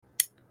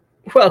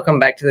Welcome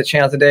back to the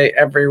channel today,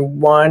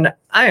 everyone.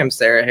 I am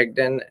Sarah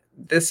Higdon.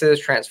 This is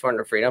Transform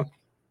to Freedom.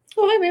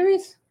 Oh, hi,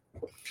 Marys.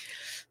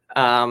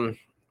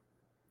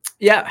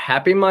 Yeah,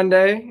 happy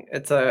Monday.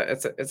 It's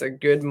a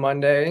good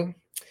Monday.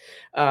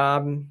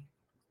 Got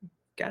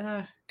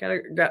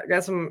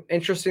some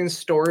interesting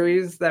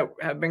stories that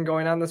have been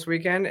going on this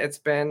weekend. It's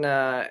been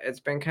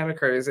kind of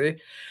crazy.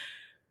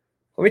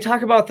 Let me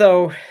talk about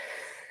though.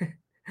 I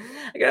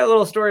got a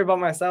little story about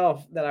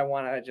myself that I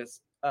want to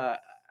just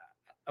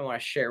I want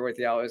to share with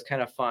y'all. It was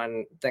kind of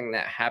fun thing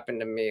that happened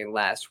to me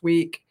last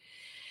week.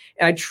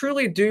 And I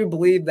truly do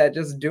believe that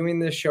just doing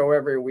this show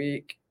every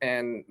week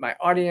and my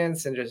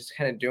audience and just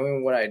kind of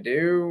doing what I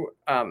do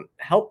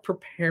help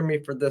prepare me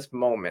for this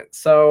moment.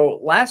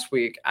 So last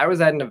week I was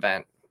at an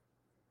event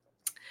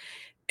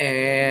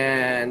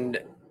and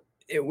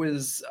it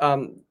was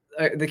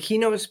the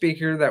keynote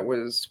speaker that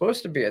was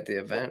supposed to be at the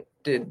event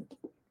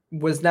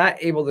was not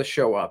able to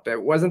show up. It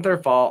wasn't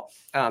their fault.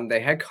 They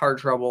had car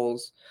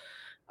troubles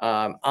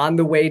on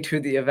the way to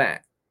the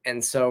event.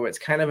 And so it's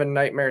kind of a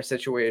nightmare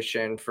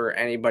situation for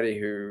anybody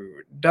who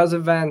does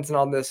events and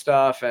all this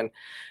stuff. And,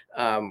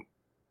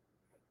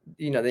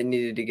 they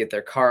needed to get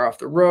their car off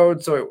the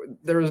road. So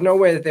there was no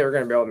way that they were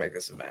going to be able to make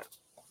this event.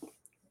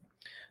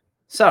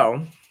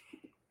 So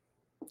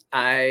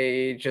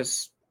I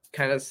just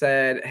kind of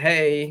said,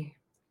 hey,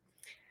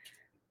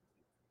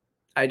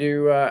 I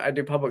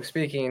do public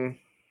speaking.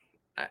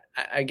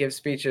 I give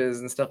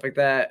speeches and stuff like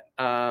that.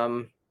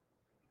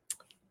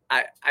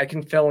 I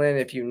can fill in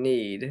if you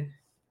need.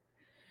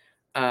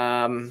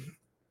 And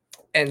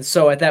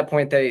so at that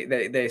point,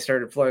 they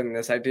started floating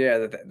this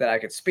idea that I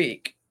could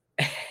speak,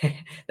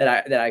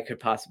 that I could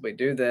possibly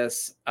do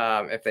this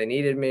if they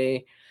needed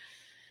me.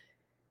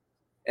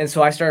 And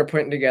so I started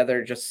putting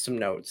together just some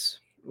notes.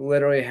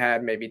 Literally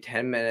had maybe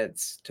 10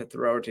 minutes to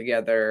throw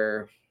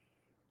together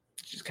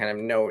just kind of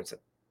notes.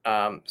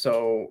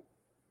 So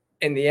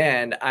in the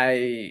end,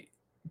 I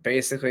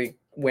basically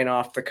went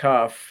off the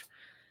cuff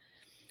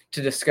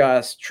to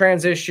discuss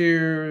trans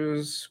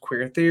issues,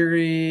 queer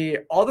theory,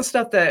 all the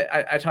stuff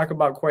that I talk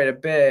about quite a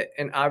bit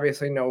and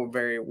obviously know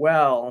very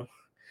well.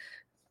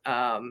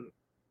 It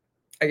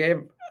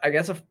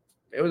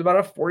was about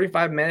a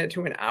 45-minute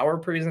to an hour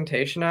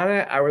presentation on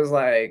it. I was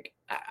like,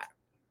 I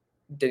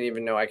didn't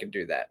even know I could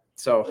do that.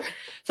 So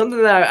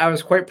something that I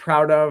was quite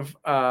proud of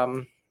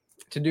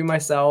to do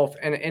myself.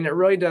 And it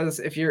really does,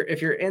 if you're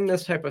in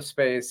this type of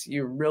space,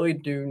 you really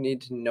do need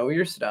to know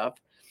your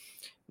stuff.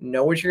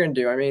 Know what you're going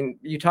to do. I mean,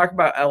 you talk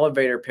about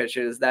elevator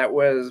pitches. That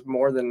was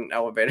more than an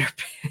elevator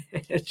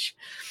pitch.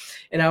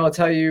 And I will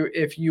tell you,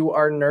 if you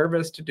are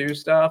nervous to do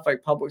stuff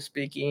like public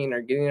speaking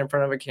or getting in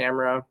front of a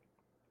camera,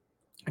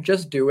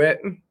 just do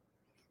it.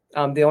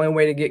 The only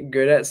way to get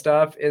good at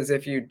stuff is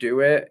if you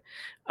do it.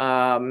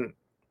 I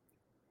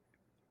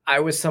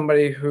was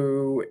somebody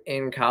who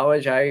in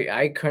college,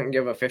 I couldn't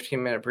give a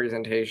 15-minute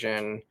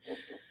presentation.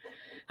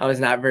 I was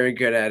not very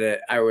good at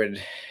it. I was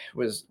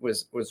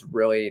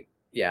really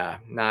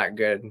not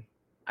good.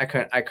 I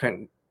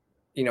couldn't,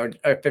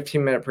 a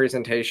 15-minute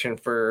presentation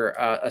for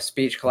a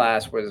speech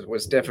class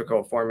was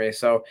difficult for me.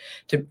 So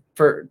to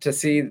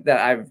see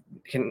that I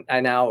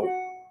now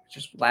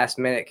just last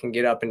minute can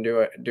get up and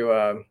do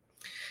a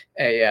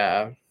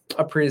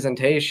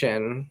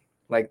presentation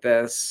like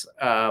this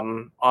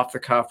off the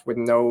cuff with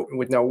no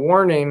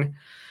warning.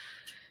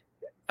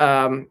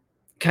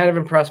 Kind of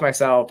impressed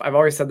myself. I've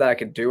always said that I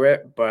could do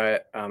it,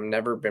 but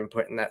never been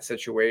put in that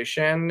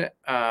situation.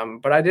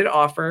 But I did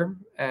offer,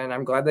 and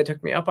I'm glad they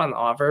took me up on the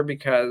offer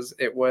because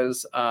it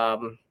was,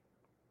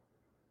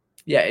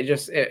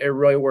 it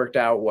really worked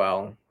out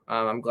well.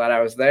 I'm glad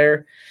I was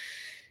there.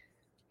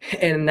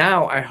 And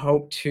now I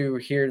hope to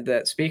hear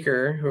that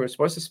speaker who was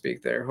supposed to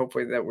speak there,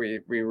 hopefully that we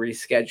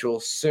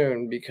reschedule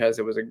soon because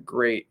it would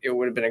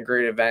have been a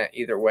great event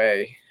either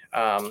way.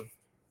 But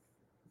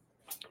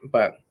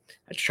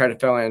I just tried to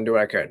fill in and do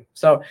what I could.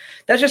 So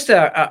that's just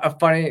a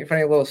funny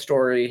little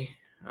story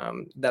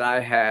that I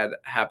had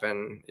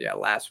happen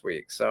last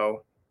week.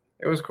 So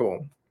it was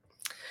cool.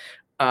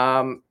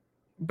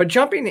 But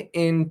jumping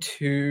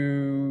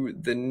into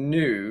the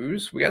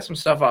news, we got some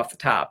stuff off the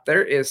top.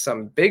 There is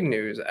some big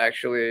news,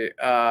 actually.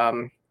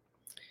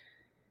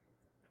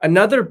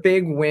 Another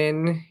big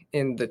win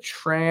in the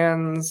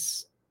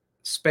trans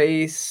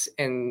space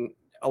and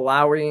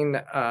allowing,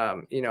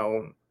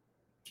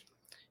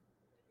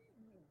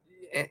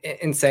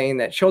 in saying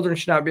that children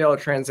should not be able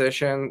to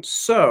transition.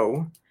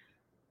 So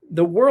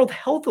the World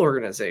Health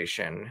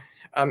Organization,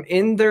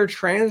 in their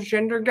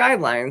transgender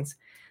guidelines,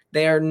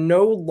 they are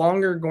no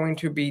longer going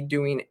to be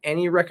doing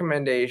any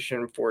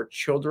recommendation for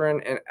children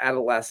and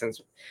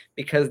adolescents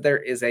because there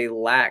is a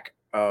lack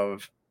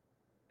of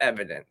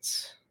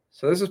evidence.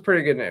 So this is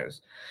pretty good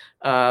news.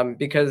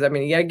 Because, I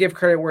mean, you got to give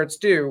credit where it's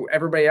due.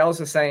 Everybody else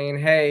is saying,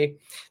 hey,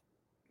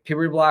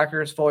 puberty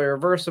blocker is fully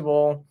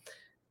reversible,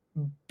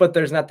 but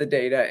there's not the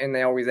data. And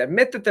they always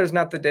admit that there's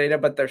not the data,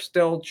 but they're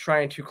still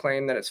trying to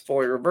claim that it's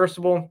fully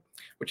reversible,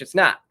 which it's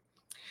not.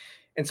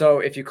 And so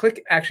if you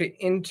click actually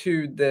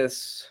into the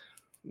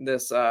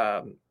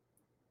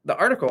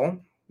article,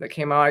 that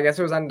came out. I guess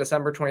it was on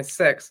December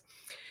 26th.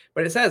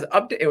 But it says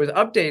it was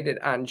updated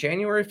on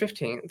January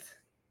 15th.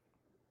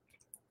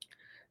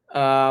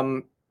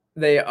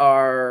 They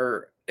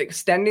are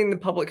extending the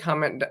public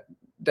comment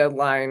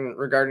deadline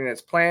regarding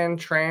its planned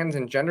trans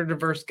and gender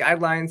diverse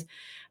guidelines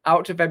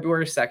out to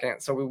February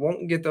 2nd. So we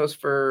won't get those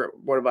for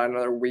what about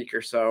another week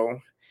or so.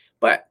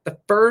 But the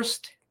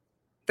first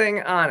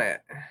thing on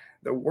it,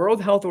 the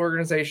World Health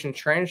Organization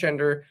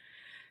transgender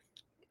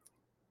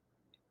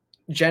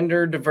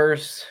gender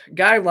diverse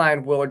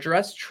guideline will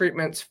address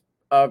treatments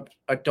of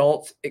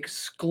adults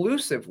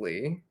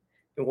exclusively.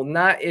 It will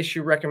not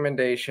issue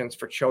recommendations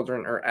for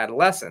children or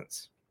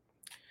adolescents.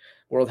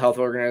 World Health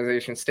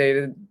Organization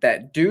stated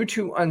that due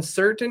to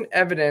uncertain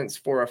evidence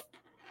for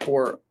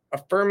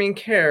affirming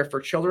care for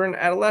children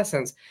and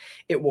adolescents,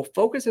 it will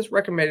focus its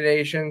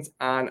recommendations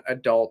on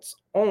adults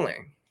only.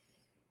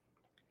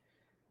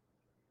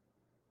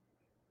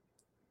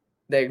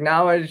 They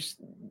acknowledge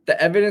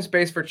the evidence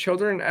base for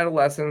children and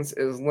adolescents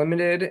is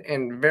limited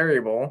and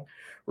variable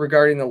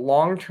regarding the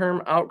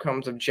long-term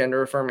outcomes of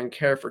gender-affirming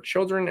care for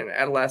children and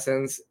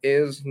adolescents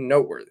is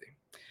noteworthy.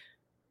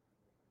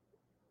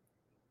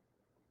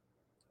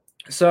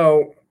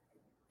 So,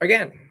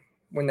 again,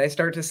 when they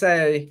start to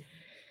say,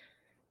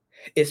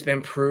 it's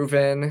been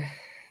proven,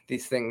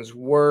 these things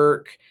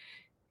work,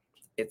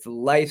 it's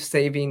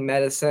life-saving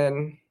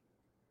medicine,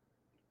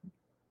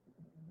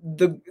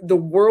 the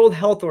World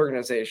Health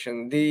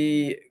Organization,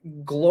 the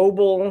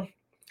global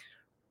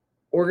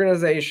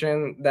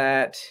organization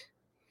that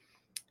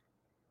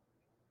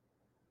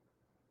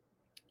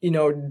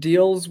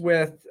deals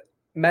with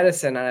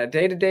medicine on a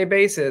day-to-day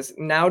basis,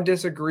 now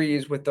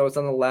disagrees with those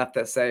on the left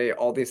that say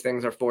all these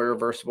things are fully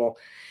reversible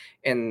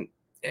and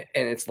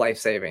it's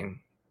life-saving.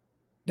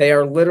 They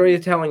are literally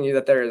telling you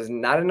that there is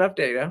not enough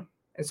data,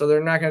 and so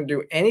they're not going to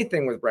do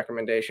anything with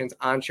recommendations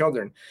on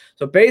children.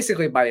 So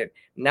basically, by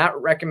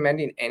not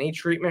recommending any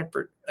treatment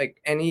for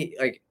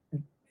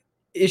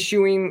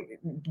issuing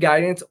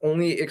guidance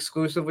only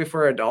exclusively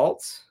for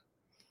adults,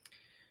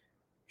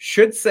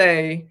 should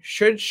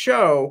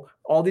show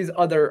all these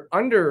other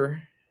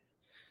under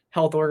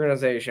health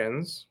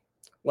organizations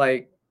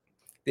like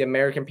the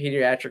American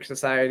Pediatric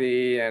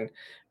Society and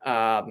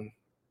even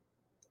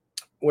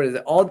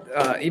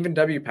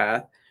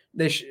WPATH,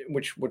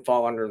 which would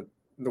fall under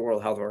the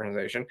World Health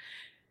Organization,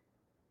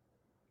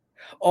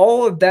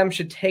 all of them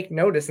should take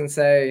notice and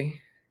say,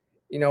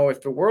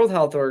 if the World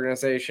Health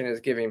Organization is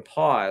giving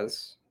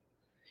pause,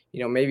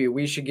 maybe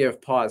we should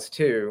give pause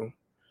too,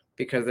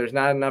 because there's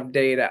not enough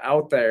data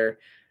out there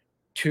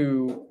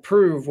to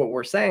prove what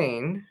we're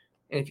saying.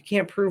 And if you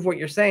can't prove what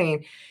you're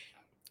saying,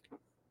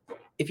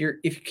 if you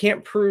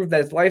can't prove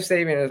that it's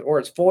life-saving or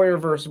it's fully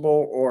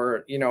reversible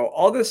or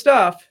all this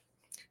stuff,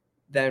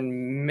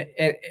 then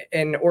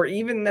or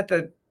even that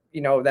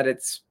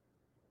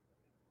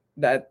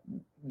that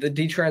the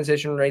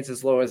detransition rate's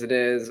as low as it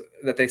is,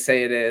 that they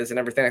say it is, and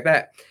everything like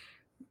that,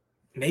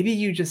 maybe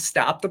you just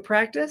stop the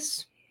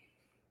practice,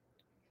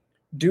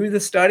 do the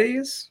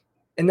studies,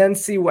 and then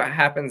see what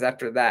happens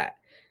after that.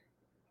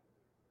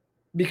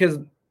 Because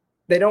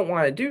they don't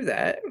want to do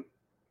that.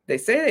 They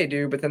say they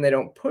do, but then they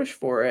don't push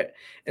for it.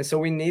 And so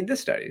we need the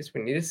studies.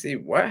 We need to see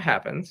what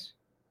happens.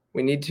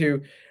 We need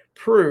to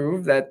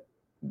prove that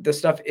the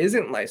stuff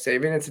isn't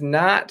life-saving. It's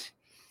not,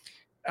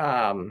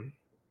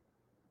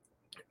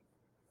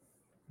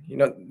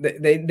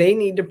 they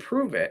need to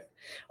prove it.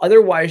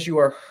 Otherwise, you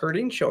are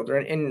hurting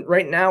children. And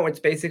right now, it's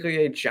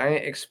basically a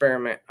giant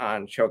experiment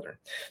on children.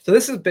 So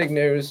this is big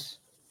news.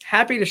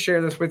 Happy to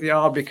share this with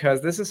y'all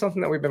because this is something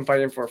that we've been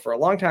fighting for a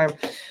long time.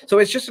 So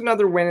it's just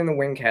another win in the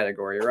win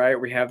category, right?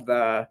 We have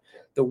the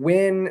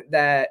win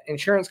that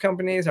insurance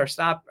companies are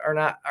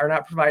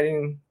not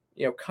providing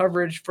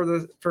coverage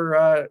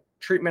for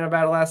treatment of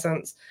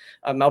adolescents,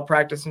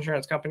 malpractice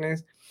insurance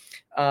companies,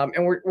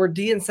 and we're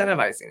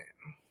de-incentivizing it.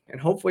 And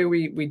hopefully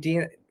we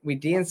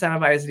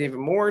de-incentivize it even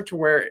more to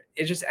where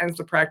it just ends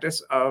the practice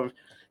of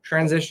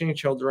transitioning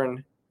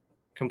children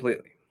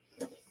completely.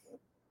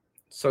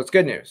 So it's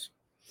good news.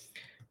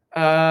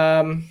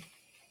 But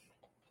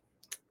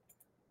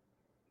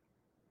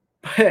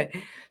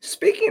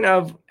speaking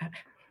of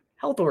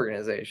health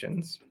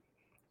organizations,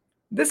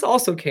 this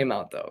also came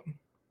out though.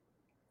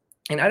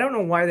 And I don't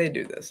know why they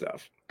do this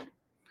stuff.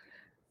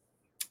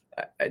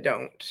 I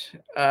don't.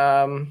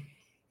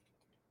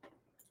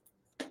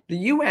 The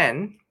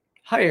UN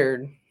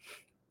hired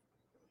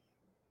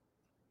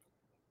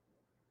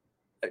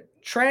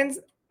trans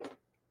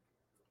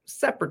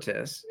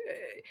separatists.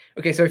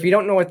 Okay, so if you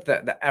don't know what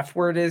the F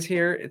word is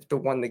here, it's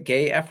the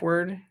gay F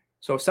word.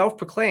 So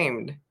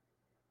self-proclaimed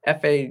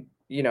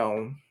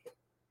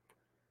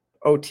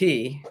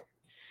OT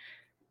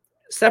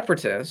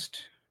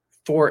separatist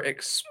for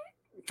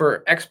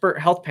expert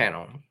health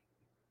panel.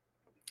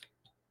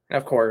 And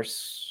of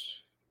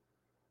course,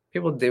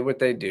 people did what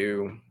they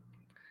do.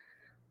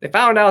 They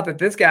found out that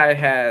this guy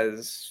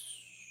has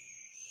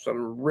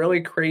some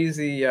really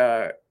crazy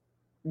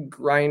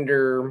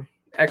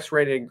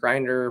X-rated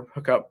grinder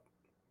hookup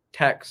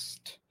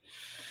text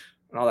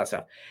and all that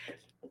stuff.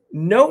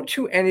 Note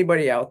to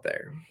anybody out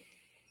there,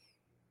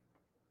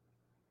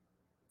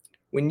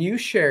 when you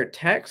share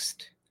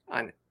text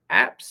on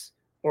apps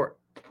or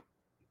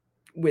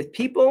with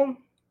people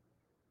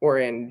or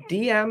in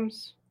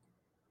DMs,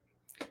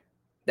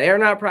 they are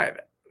not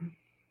private.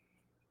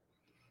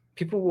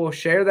 People will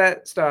share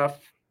that stuff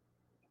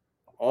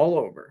all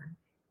over.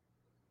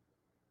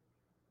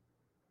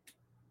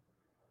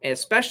 And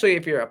especially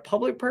if you're a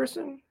public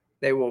person,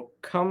 they will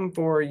come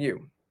for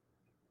you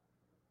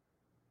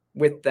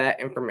with that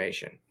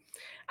information.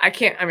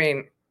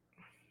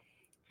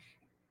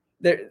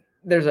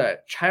 There's a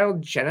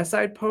child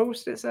genocide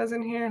post, it says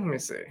in here. Let me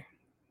see.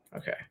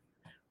 Okay.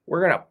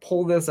 We're going to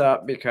pull this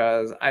up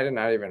because I did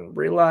not even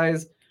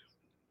realize.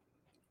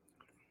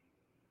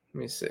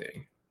 Let me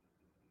see.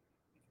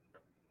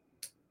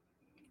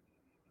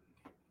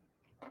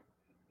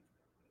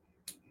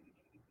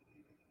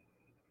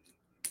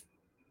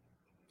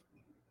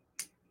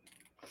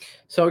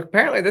 So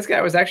apparently this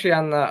guy was actually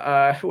on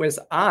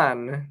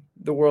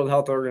the World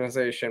Health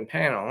Organization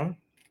panel.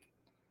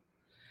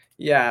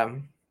 Yeah.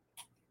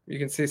 You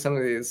can see some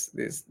of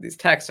these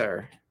texts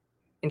are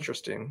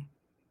interesting.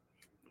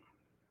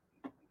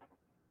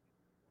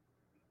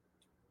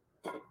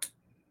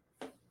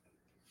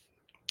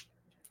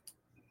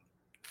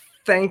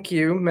 Thank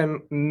you,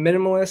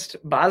 Minimalist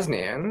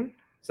Bosnian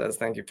says,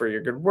 thank you for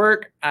your good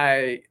work.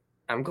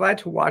 I'm glad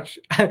to watch.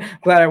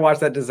 Glad I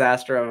watched that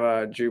disaster of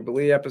a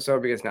Jubilee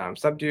episode because now I'm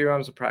sub to you.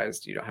 I'm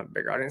surprised you don't have a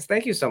bigger audience.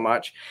 Thank you so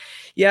much.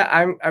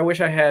 Yeah, I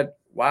wish I had.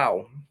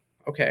 Wow.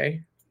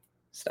 Okay,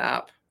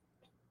 stop.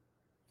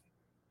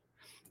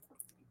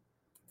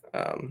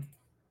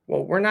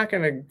 Well, we're not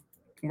gonna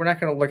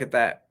look at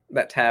that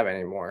tab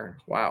anymore.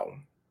 Wow.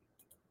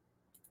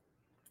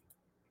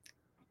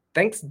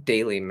 Thanks,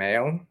 Daily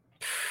Mail.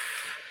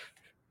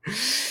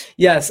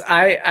 Yes,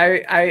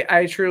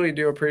 I truly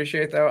do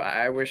appreciate, though.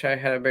 I wish I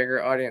had a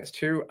bigger audience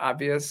too,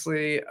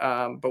 obviously,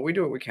 but we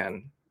do what we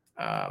can.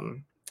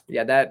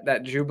 Yeah,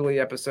 that Jubilee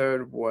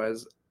episode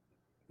was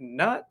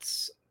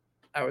nuts.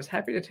 I was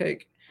happy to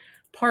take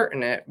part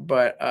in it,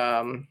 but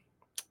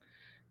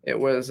it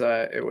was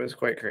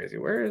quite crazy.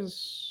 Where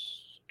is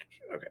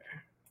okay?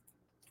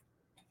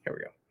 Here we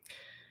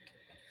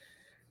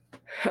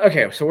go.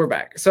 Okay, so we're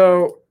back.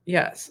 So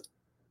yes,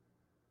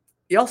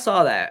 y'all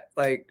saw that.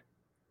 Like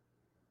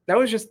that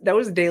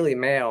was Daily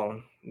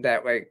Mail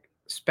that like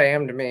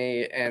spammed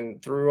me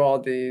and threw all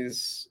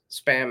these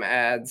spam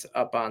ads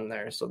up on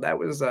there. So that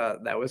was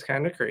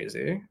kind of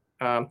crazy.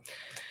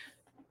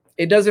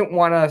 It doesn't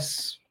want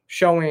us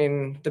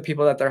showing the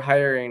people that they're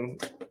hiring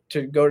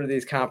to go to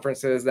these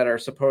conferences that are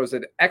supposed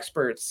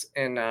experts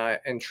in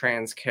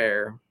trans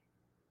care.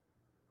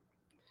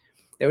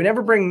 They would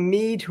never bring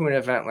me to an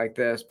event like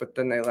this, but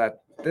then they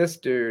let this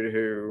dude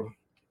who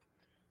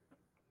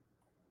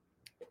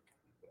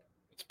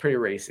it's pretty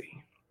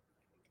racy.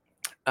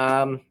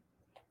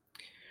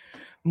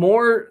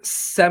 More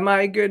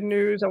semi good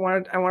news I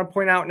want to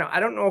point out. Now, I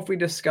don't know if we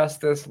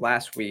discussed this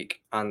last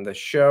week on the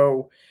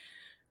show.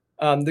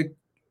 The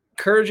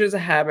Courage is a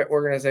Habit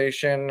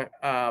organization.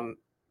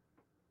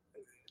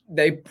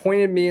 They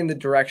pointed me in the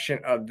direction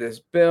of this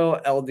bill,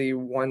 LD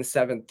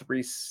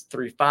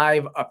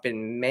 17335, up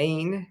in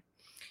Maine,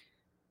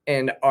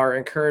 and are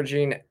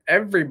encouraging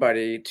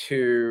everybody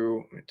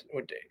to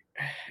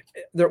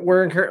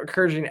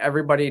encouraging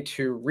everybody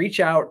to reach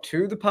out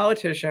to the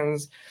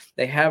politicians.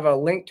 They have a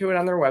link to it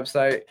on their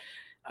website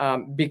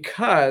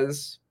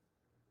because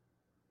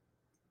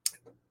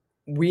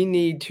we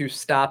need to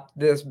stop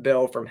this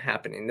bill from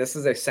happening. This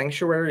is a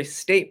sanctuary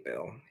state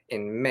bill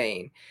in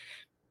Maine,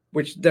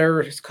 which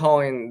they're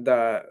calling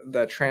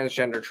the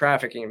transgender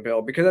trafficking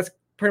bill because that's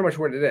pretty much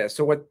what it is.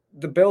 So what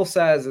the bill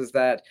says is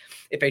that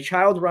if a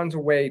child runs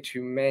away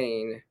to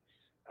Maine,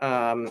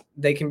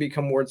 they can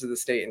become wards of the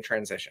state in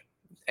transition.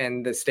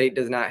 And the state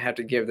does not have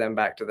to give them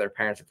back to their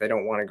parents if they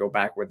don't want to go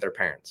back with their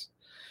parents.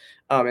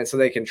 And so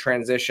they can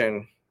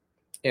transition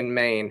in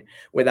Maine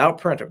without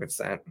parental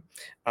consent.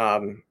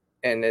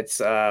 And it's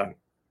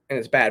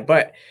bad.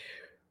 But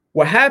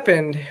what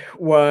happened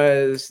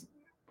was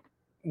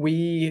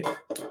we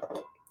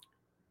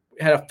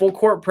had a full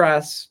court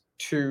press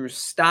to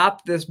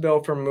stop this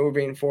bill from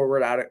moving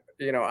forward out of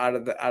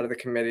the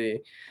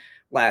committee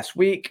last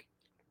week.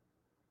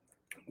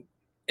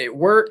 It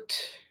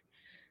worked.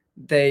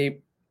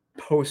 They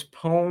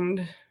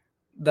postponed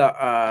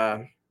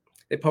the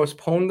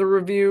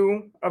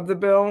review of the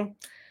bill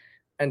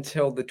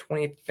until the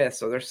 25th.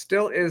 So there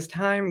still is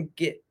time.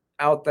 Get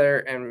out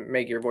there and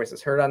make your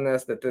voices heard on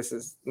this, that this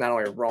is not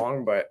only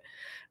wrong, but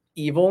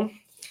evil.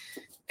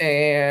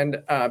 And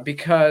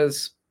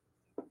because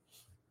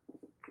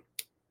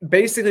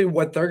basically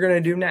what they're going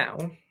to do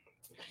now,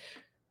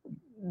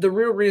 the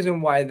real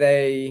reason why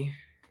they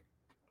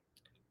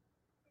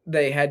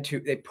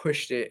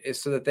pushed it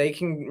is so that they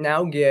can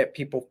now get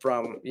people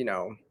from,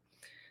 the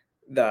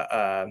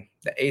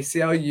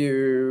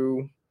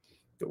ACLU,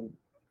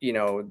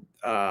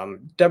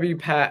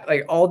 WPAT,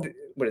 like all the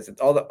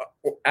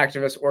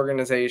activist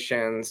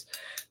organizations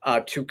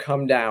to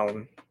come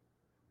down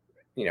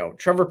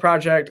Trevor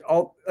Project,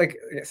 all like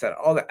I said,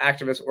 all the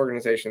activist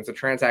organizations, the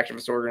trans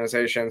activist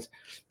organizations,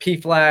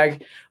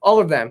 PFLAG, all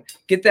of them,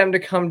 get them to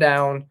come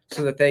down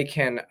so that they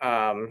can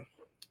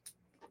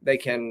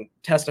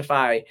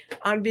testify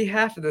on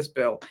behalf of this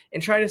bill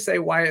and try to say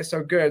why it's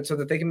so good, so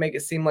that they can make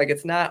it seem like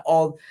it's not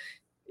all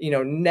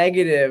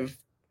negative.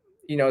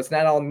 It's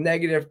not all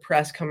negative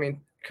press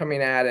coming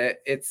at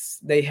it. It's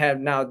they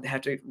have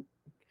to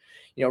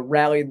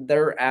rally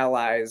their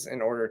allies in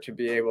order to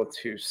be able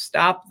to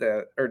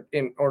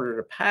in order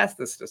to pass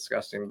this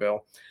disgusting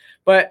bill.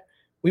 But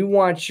we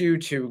want you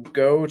to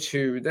go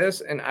to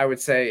this, and I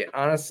would say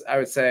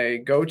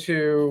go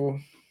to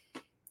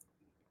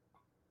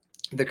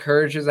the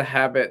Courage is a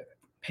Habit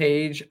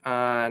page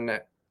on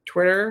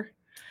Twitter,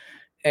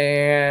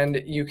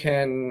 and you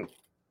can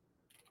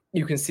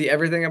see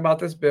everything about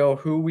this bill,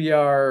 who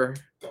we're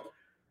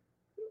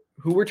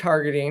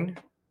targeting.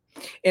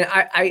 And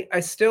I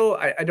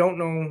don't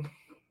know. I'm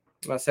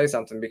gonna say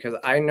something because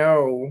I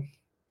know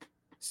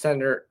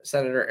Senator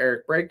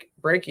Eric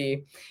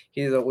Brakey.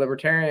 He's a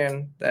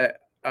libertarian that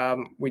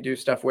we do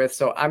stuff with.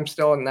 So I'm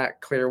still not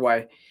clear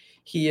why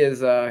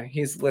he's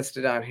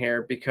listed on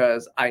here,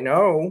 because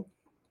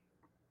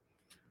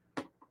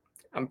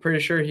I'm pretty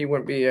sure he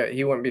wouldn't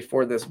be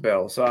for this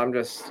bill. So I'm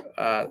just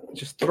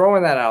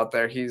throwing that out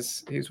there.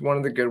 He's one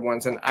of the good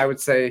ones, and I would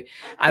say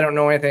I don't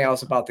know anything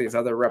else about these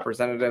other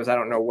representatives. I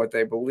don't know what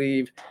they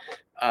believe.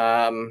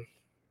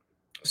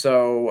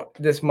 So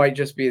this might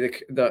just be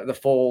the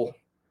full.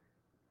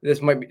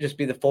 This might just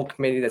be the full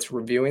committee that's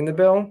reviewing the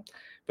bill,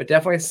 but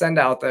definitely send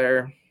out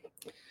there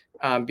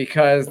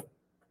because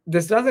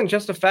this doesn't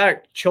just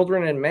affect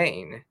children in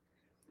Maine.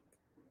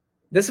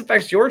 This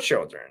affects your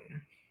children.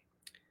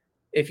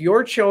 If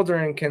your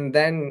children can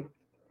then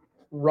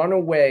run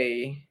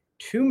away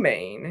to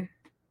Maine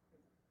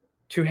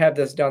to have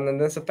this done, then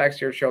this affects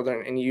your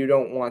children, and you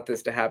don't want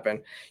this to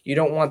happen. You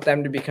don't want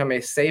them to become a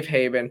safe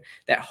haven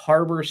that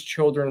harbors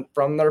children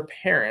from their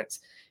parents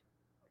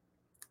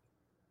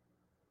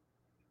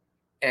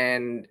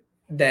and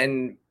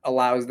then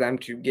allows them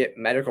to get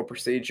medical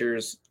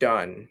procedures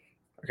done.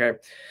 Okay,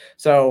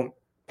 so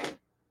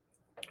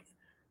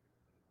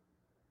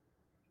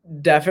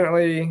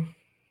definitely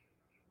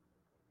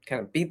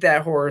kind of beat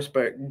that horse,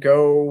 but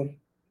go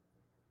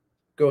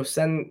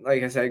send,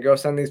 like I said, go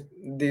send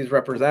these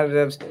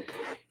representatives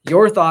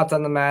your thoughts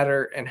on the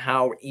matter and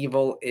how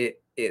evil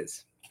it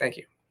is. Thank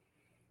you.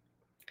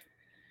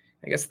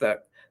 I guess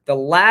the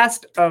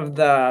last of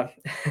the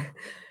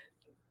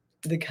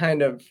the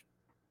kind of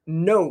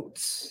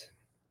notes,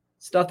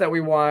 stuff that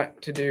we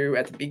want to do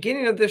at the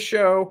beginning of this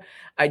show,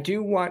 I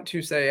do want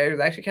to say it was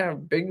actually kind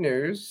of big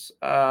news.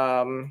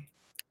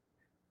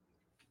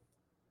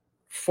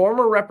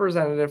 Former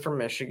representative from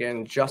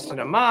Michigan, Justin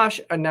Amash,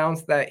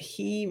 announced that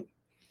he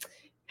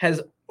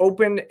has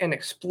opened an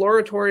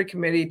exploratory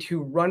committee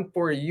to run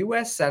for a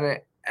U.S.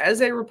 Senate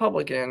as a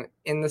Republican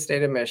in the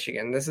state of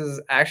Michigan. This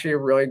is actually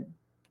really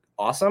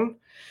awesome.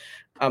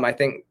 I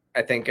think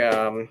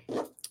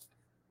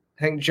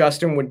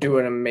Justin would do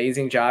an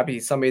amazing job.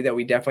 He's somebody that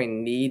we definitely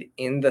need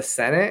in the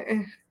Senate.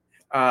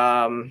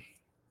 And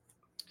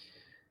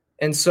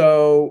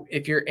so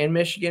if you're in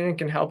Michigan and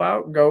can help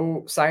out,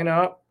 go sign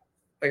up.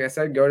 Like I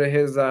said, go to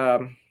his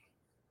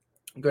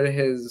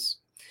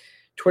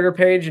Twitter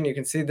page, and you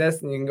can see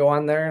this, and you can go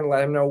on there and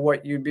let him know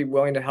what you'd be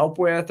willing to help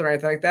with or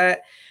anything like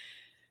that.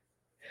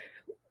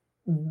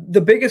 The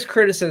biggest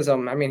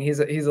criticism, I mean, he's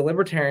a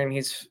libertarian.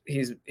 He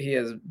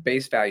has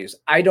base values.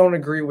 I don't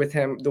agree with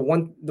him. The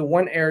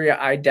one area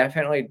I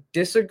definitely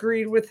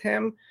disagreed with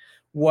him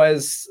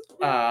was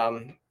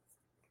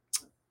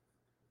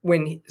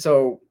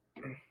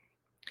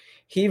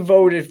he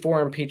voted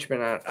for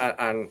impeachment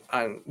on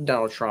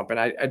Donald Trump, and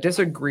I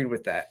disagreed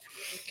with that.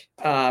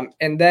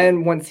 And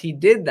then once he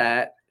did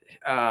that,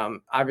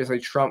 obviously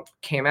Trump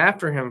came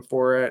after him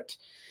for it,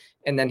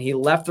 and then he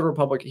left the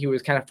Republican. He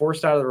was kind of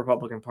forced out of the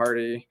Republican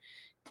Party,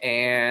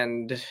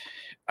 and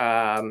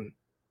at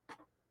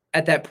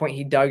that point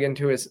he dug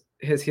into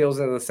his heels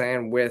into the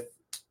sand with,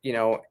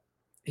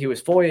 he was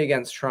fully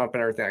against Trump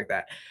and everything like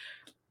that.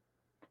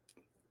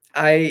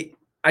 I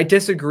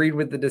disagreed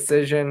with the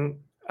decision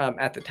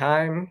at the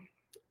time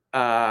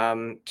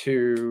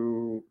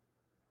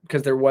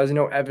because there was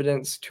no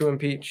evidence to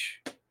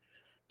impeach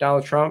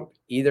Donald Trump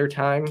either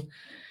time.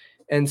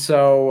 And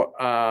so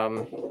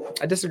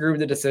I disagree with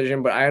the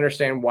decision, but I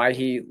understand why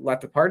he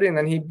left the party. And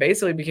then he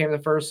basically became the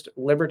first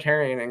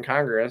libertarian in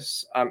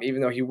Congress,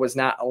 even though he was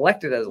not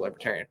elected as a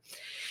libertarian.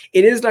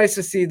 It is nice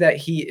to see that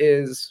he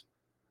is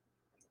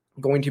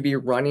going to be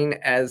running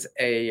as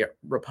a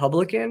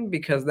Republican,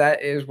 because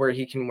that is where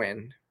he can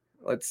win.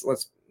 Let's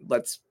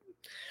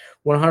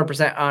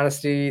 100%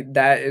 honesty.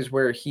 That is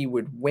where he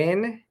would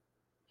win.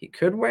 He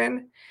could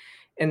win.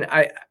 And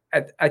I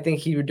think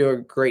he would do a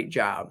great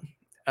job.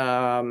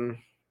 I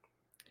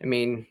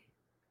mean,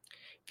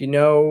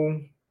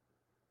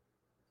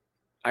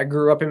 I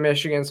grew up in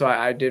Michigan, so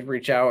I did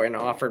reach out and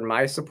offered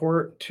my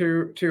support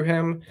to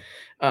him.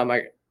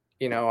 I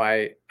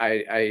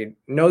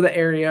know the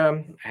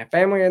area. I have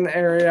family in the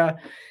area,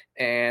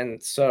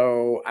 And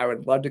so I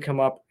would love to come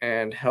up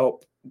and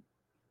help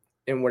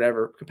in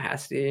whatever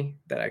capacity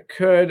that I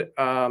could.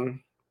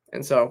 And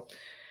so,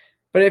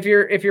 but if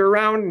you're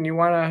around and you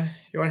want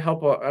to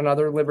help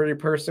another Liberty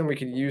person, we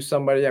could use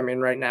somebody. I mean,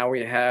 right now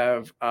we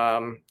have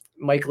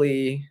Mike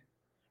Lee,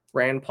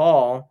 Rand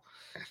Paul,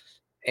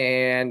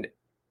 and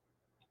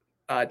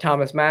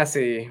Thomas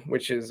Massey,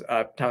 which is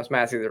Thomas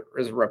Massey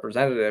is a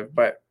representative,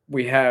 but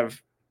we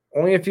have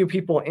only a few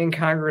people in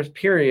Congress,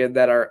 period,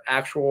 that are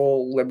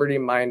actual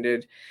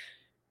liberty-minded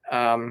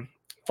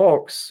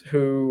folks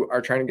who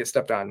are trying to get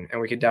stuff done, and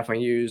we could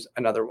definitely use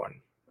another one.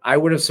 I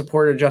would have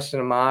supported Justin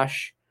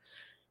Amash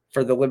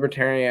for the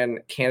Libertarian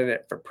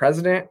candidate for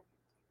president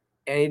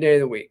any day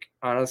of the week.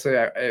 Honestly,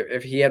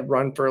 if he had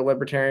run for a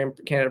Libertarian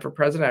candidate for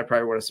president, I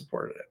probably would have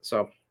supported it.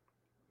 So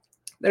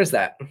there's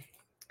that.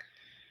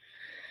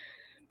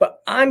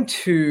 But on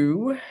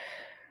to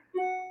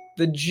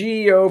the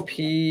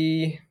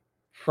GOP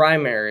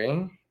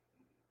primary.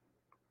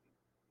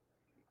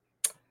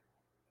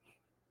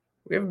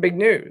 We have big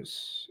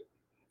news.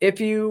 If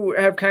you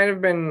have kind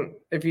of been,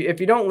 if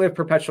you don't live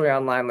perpetually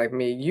online like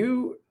me,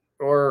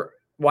 or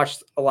watch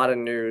a lot of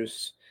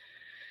news,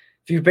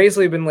 if you've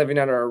basically been living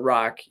under a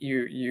rock,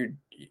 you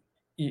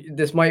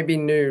this might be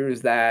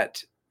news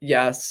that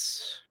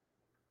yes,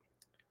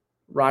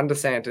 Ron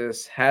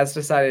DeSantis has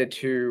decided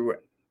to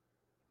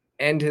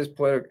end his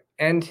political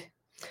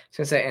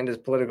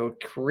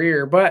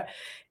career, but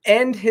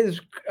end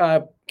his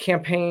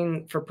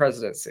campaign for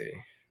presidency,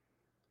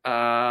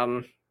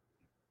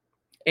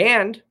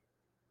 and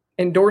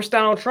endorse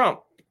Donald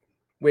Trump,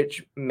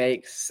 which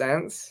makes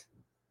sense.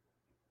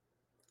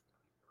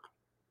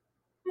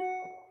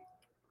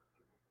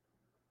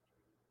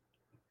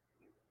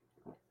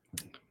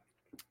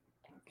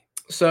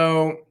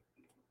 So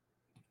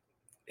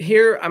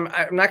here, I'm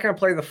not going to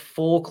play the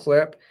full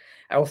clip.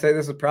 I will say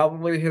this is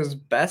probably his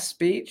best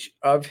speech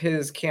of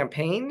his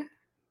campaign.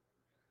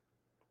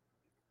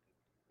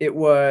 It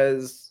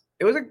was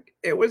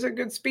a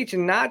good speech,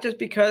 and not just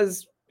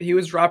because he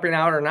was dropping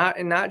out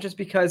and not just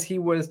because he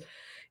was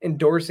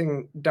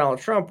endorsing Donald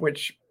Trump,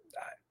 which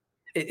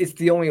it's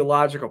the only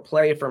logical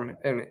play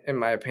in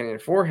my opinion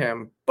for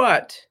him,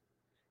 but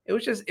it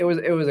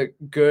was a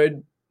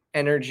good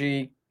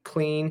energy,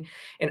 clean,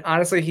 and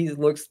honestly, he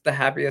looks the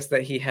happiest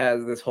that he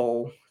has this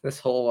whole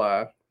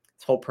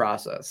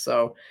process.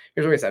 So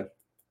here's what he said.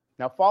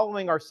 Now,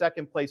 following our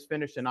second place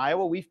finish in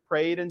Iowa, we've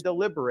prayed and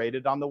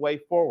deliberated on the way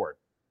forward.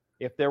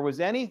 If there was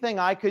anything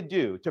I could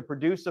do to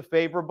produce a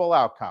favorable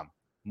outcome,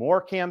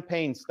 more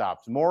campaign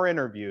stops, more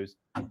interviews,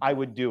 I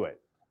would do it.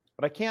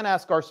 But I can't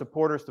ask our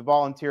supporters to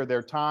volunteer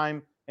their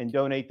time and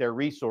donate their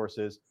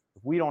resources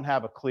if we don't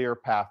have a clear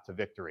path to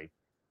victory.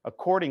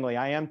 Accordingly,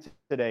 I am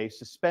today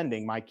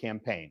suspending my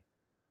campaign.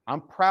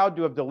 I'm proud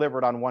to have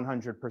delivered on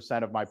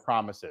 100% of my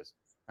promises,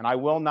 and I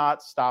will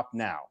not stop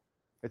now.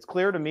 It's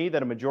clear to me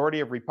that a majority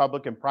of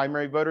Republican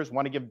primary voters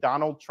want to give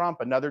Donald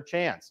Trump another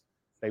chance.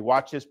 They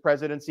watch his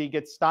presidency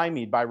get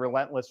stymied by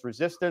relentless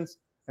resistance,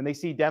 and they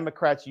see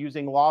Democrats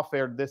using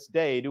lawfare this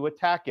day to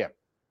attack him.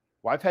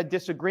 Well, I've had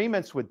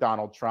disagreements with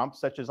Donald Trump,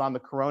 such as on the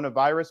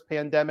coronavirus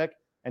pandemic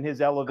and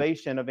his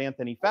elevation of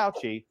Anthony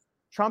Fauci.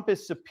 Trump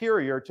is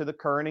superior to the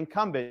current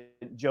incumbent,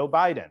 Joe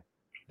Biden.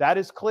 That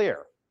is clear.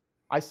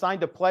 I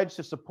signed a pledge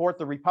to support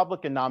the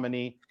Republican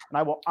nominee, and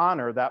I will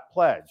honor that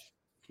pledge.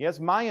 He has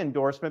my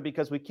endorsement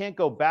because we can't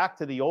go back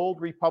to the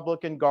old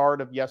Republican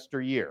guard of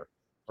yesteryear,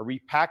 a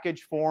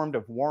repackaged form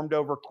of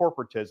warmed-over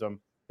corporatism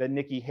that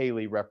Nikki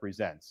Haley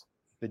represents.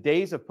 The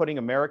days of putting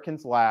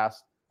Americans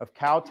last, of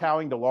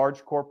kowtowing to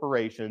large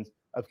corporations,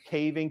 of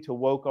caving to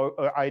woke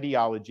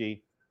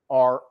ideology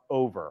are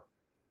over.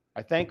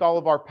 I thank all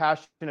of our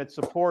passionate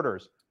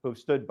supporters who have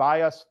stood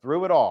by us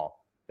through it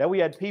all. That we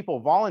had people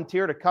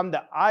volunteer to come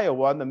to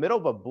Iowa in the middle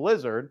of a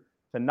blizzard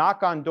to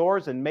knock on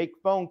doors and make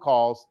phone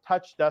calls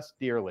touched us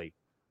dearly.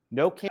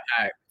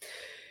 Right.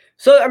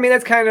 So, I mean,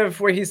 that's kind of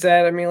what he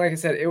said. I mean, like I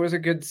said, it was a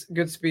good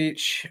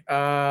speech.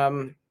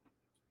 I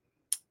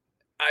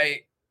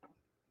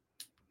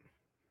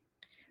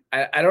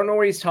don't know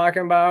what he's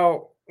talking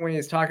about when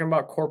he's talking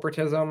about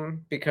corporatism,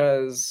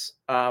 because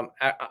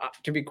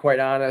to be quite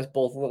honest,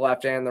 both the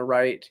left and the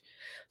right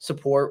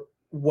support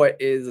what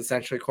is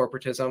essentially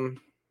corporatism.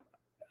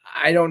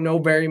 I don't know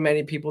very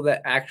many people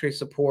that actually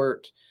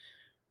support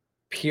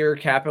pure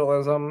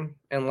capitalism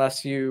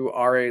unless you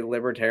are a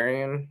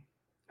libertarian.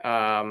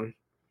 I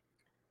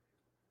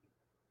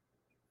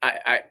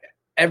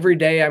every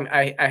day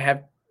I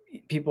have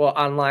people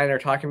online are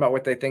talking about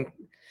what they think,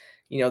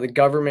 the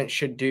government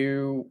should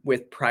do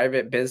with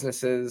private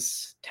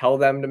businesses, tell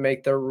them to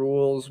make their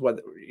rules,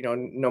 whether,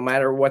 no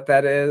matter what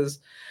that is.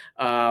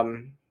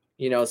 So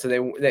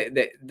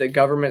the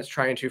government's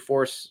trying to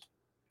force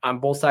on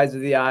both sides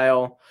of the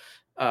aisle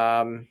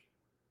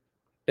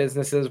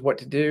businesses what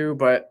to do,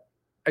 but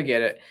I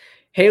get it.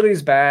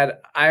 Haley's bad.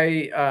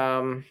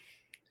 I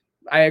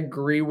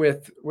agree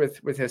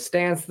with his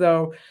stance,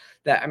 though,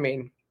 that, I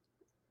mean,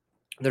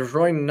 there's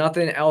really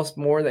nothing else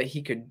more that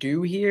he could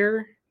do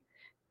here.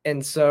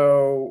 And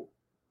so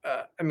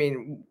I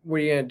mean, what are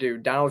you gonna do,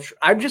 Donald?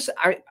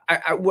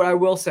 What I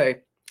will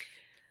say,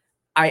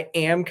 I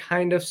am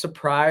kind of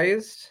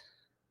surprised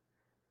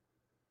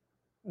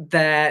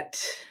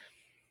that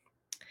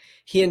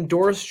he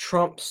endorsed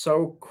Trump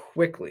so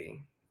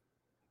quickly.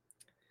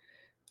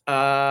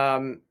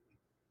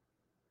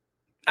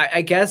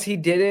 I guess he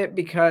did it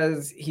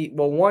because he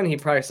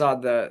probably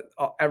saw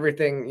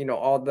everything,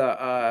 all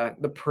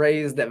the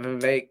praise that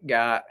Vivek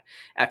got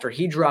after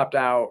he dropped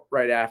out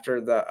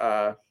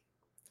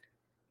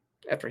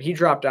after he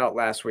dropped out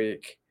last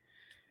week.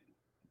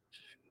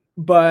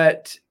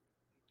 But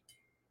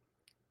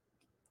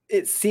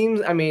it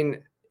seems, I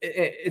mean,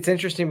 it's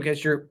interesting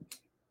because you're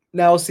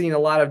now seeing a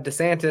lot of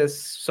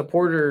DeSantis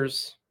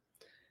supporters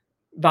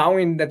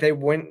vowing that they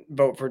wouldn't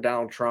vote for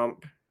Donald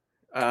Trump,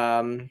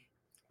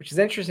 which is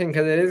interesting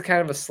because it is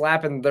kind of a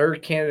slap in their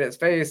candidate's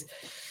face,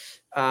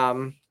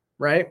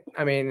 right?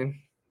 I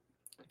mean,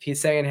 if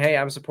he's saying, hey,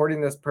 I'm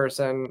supporting this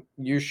person,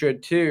 you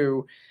should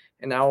too,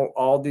 and now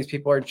all these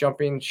people are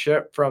jumping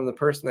ship from the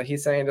person that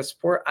he's saying to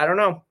support, I don't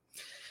know.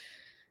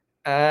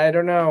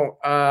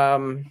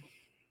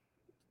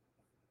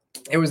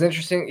 It was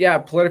interesting. Yeah,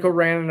 Politico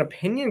ran an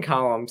opinion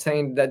column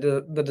saying that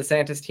the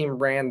DeSantis team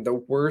ran the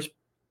worst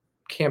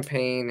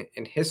campaign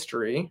in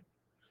history.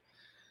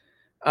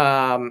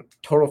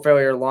 Total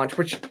failure launch,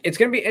 which it's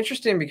going to be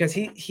interesting because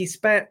he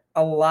spent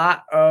a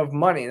lot of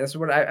money. This is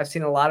what I've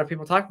seen a lot of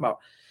people talk about.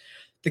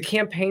 The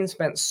campaign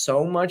spent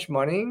so much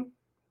money,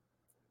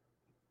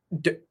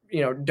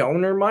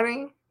 donor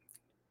money,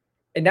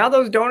 and now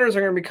those donors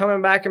are going to be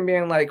coming back and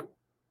being like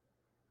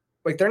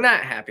they're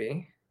not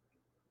happy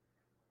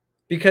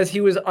because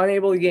he was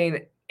unable to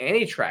gain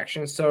any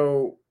traction.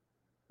 So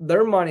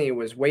their money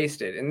was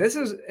wasted. And this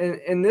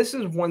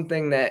is one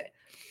thing that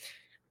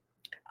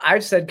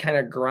I've said kind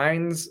of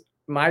grinds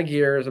my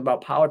gears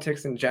about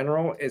politics in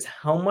general is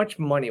how much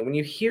money, when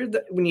you hear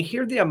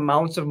the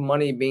amounts of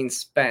money being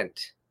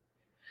spent,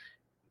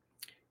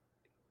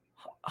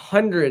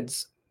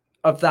 hundreds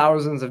of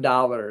thousands of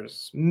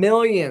dollars,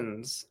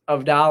 millions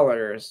of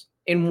dollars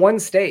in one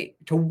state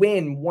to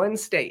win one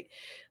state,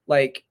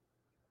 like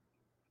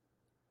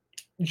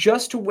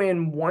just to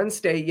win one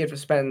state, you have to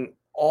spend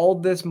all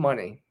this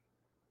money.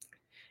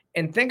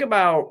 And think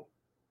about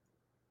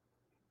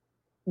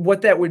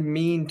what that would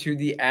mean to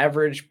the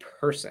average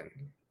person.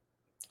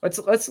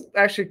 Let's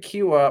actually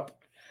queue up,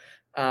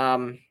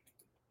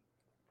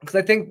 because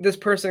I think this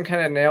person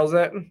kind of nails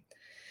it,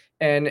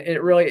 and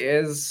it really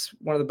is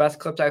one of the best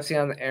clips I've seen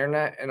on the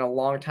internet in a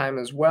long time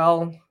as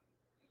well,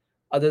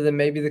 other than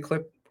maybe the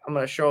clip I'm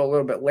going to show a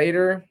little bit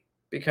later,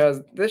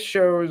 because this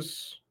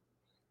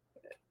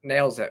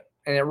nails it,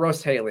 and it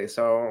roasts Haley,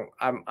 so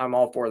I'm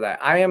all for that.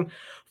 I am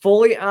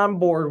fully on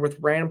board with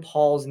Rand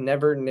Paul's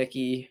Never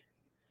Nikki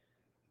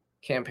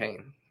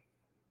campaign.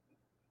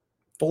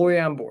 Fully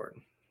on board.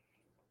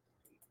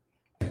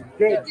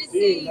 Good to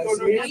see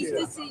you. Nice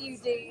to see you,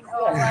 Dean.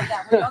 Oh, I love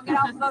that. We don't get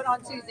out and vote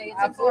on Tuesday.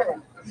 It's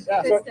important.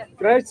 Yeah. So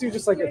can I ask you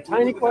just like a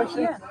tiny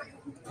question? Yeah.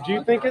 Do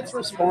you think it's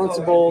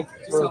responsible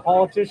for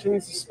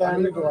politicians to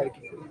spend like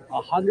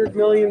 $100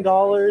 million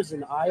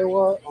in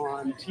Iowa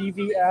on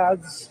TV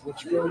ads,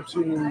 which go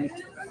to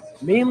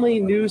mainly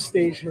news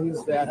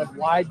stations that have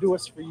lied to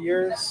us for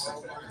years,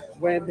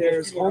 when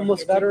there's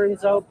homeless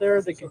veterans out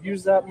there that could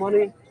use that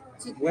money?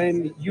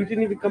 When you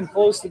didn't even come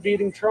close to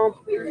beating Trump,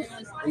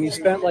 and you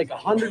spent like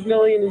 $100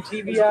 million in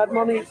TV ad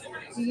money?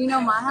 Do you know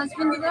my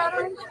husband's a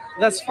veteran?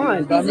 That's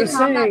fine, but I'm just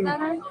saying.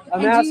 And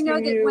I'm do you know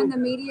that when the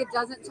media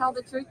doesn't tell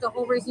the truth, the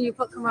whole reason you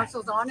put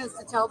commercials on is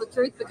to tell the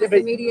truth because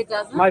the media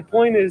doesn't? My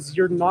point is,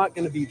 you're not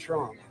going to beat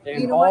Trump,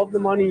 and all of the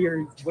money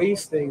you're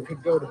wasting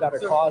could go to better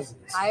causes.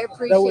 I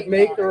appreciate that would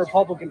make the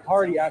Republican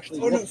Party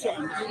actually look.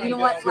 You know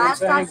what?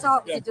 Last I saw,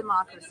 it was a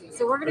democracy.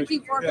 So we're going to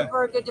keep working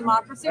for a good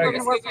democracy. We're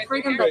going to work for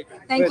freedom. But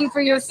thank you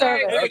for your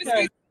service.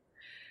 Okay.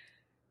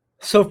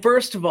 So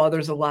first of all,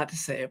 there's a lot to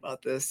say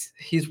about this.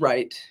 He's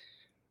right.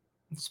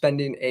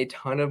 Spending a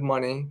ton of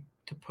money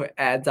to put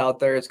ads out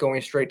there. It's going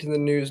straight to the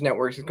news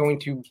networks. It's going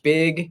to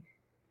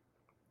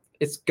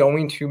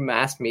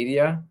mass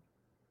media.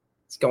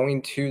 It's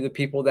going to the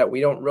people that we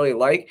don't really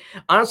like.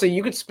 Honestly,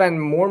 you could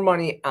spend more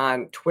money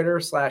on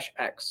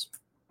Twitter/X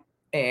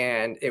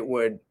and it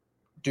would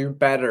do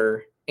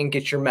better and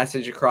get your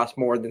message across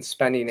more than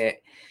spending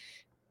it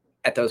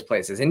at those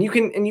places. And you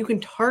can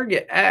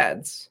target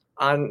ads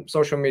on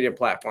social media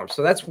platforms.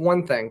 So that's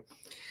one thing.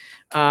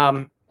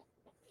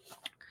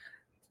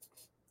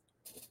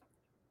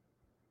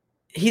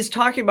 He's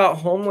talking about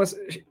homeless.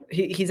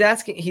 He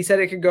said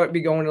it could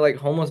be going to like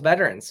homeless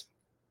veterans.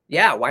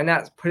 Yeah, why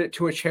not put it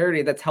to a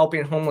charity that's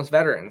helping homeless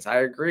veterans?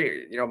 I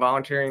agree.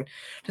 Volunteering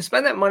to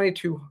spend that money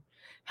to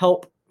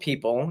help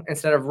people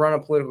instead of run a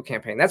political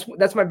campaign.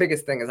 That's my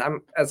biggest thing. Is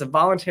as a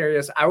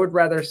voluntarist, I would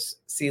rather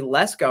see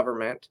less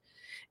government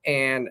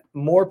and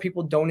more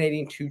people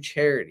donating to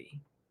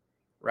charity,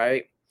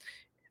 right?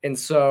 And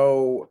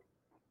so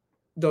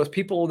those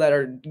people that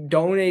are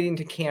donating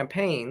to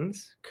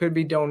campaigns could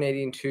be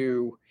donating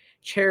to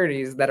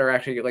charities that are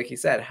actually, like he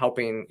said,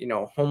 helping,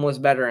 homeless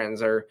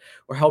veterans or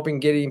helping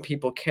getting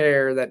people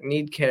care that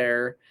need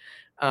care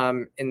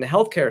in the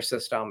healthcare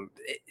system,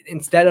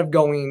 instead of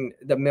going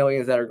the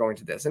millions that are going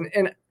to this.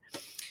 And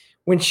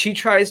when she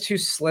tries to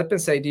slip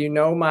and say, do you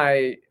know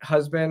my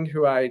husband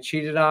who I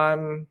cheated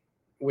on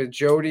with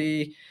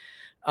Jody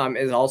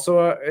is also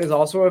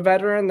a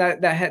veteran,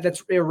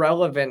 that's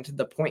irrelevant to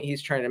the point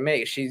he's trying to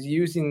make. She's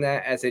using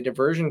that as a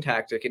diversion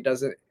tactic. It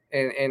doesn't,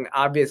 and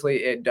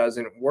obviously it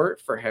doesn't work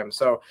for him.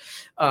 So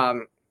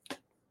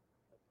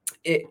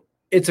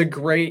it's a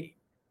great,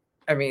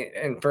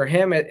 and for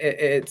him,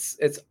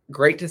 it's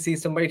great to see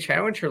somebody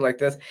challenge her like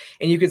this,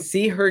 and you can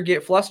see her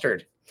get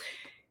flustered.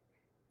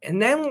 And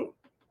then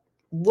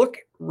look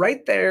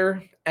right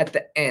there at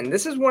the end.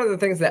 This is one of the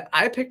things that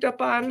I picked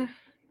up on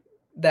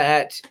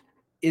that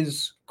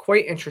is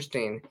quite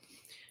interesting.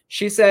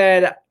 She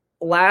said,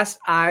 last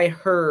I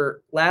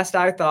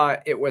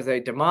thought it was a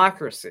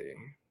democracy.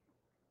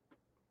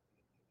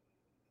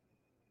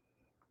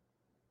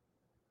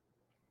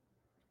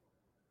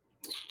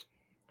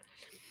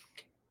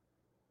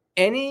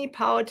 Any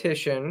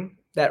politician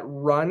that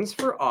runs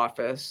for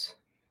office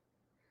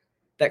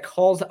that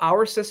calls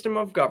our system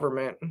of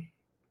government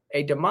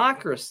a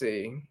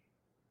democracy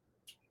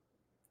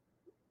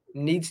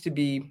needs to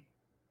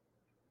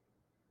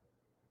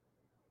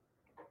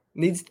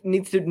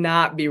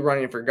not be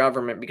running for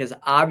government, because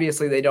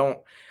obviously they don't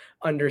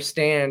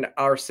understand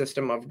our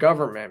system of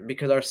government,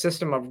 because our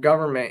system of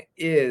government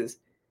is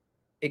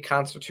a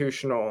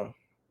constitutional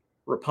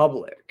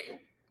republic.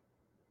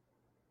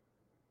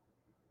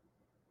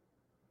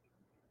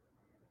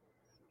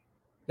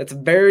 That's a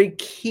very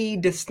key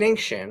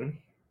distinction.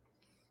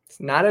 It's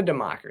not a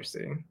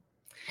democracy.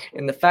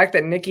 And the fact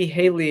that Nikki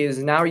Haley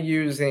is now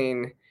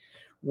using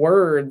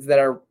words that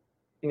are,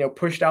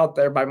 pushed out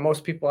there by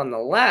most people on the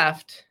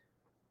left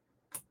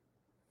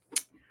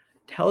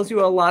tells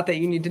you a lot that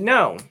you need to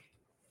know.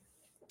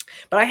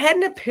 But I had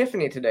an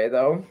epiphany today,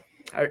 though.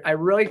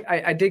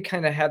 I did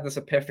kind of have this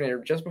epiphany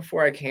just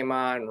before I came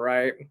on,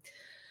 right?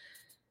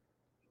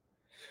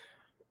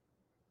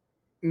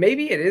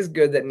 Maybe it is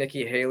good that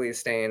Nikki Haley is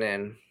staying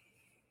in.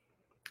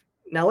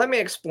 Now, let me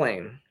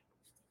explain.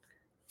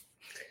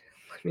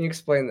 Let me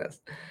explain this.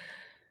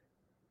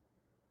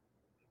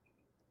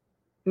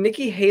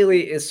 Nikki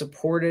Haley is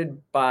supported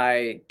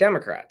by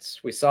Democrats.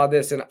 We saw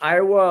this in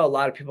Iowa. A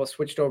lot of people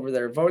switched over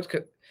their votes.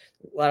 A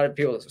lot of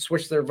people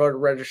switched their voter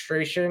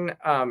registration.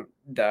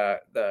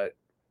 The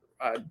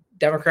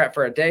Democrat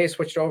for a day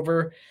switched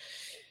over.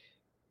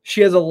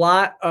 She has a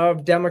lot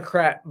of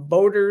Democrat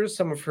voters.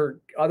 Some of her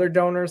other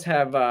donors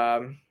have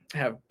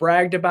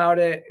bragged about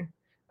it.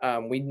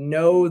 We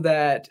know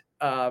that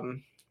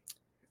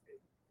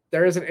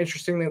there is an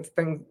interesting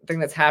thing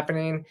that's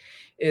happening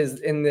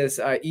is in this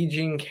E.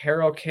 Jean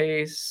Carroll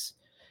case.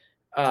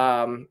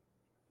 The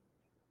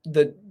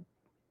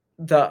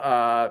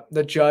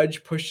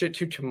judge pushed it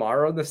to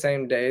tomorrow, the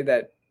same day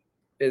that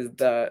is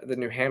the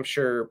New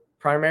Hampshire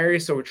primary,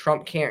 so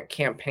Trump can't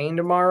campaign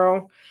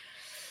tomorrow.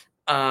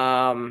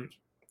 And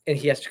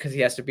he has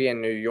to be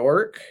in New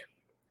York.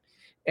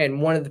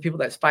 And one of the people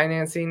that's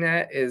financing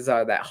that is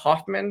that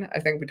Hoffman. I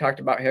think we talked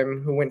about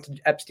him, who went to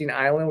Epstein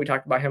Island. We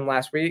talked about him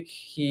last week.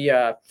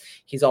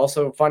 He's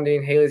also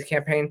funding Haley's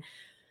campaign.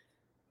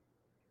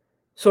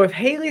 So if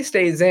Haley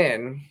stays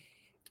in,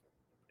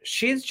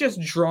 she's just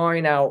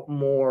drawing out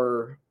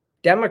more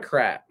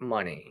Democrat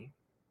money.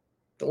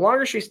 The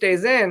longer she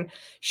stays in,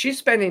 she's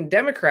spending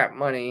Democrat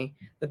money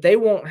that they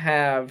won't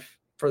have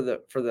for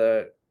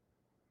the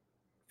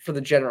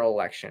general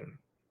election.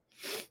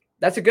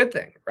 That's a good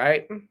thing,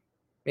 right? I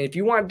mean, if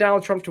you want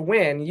Donald Trump to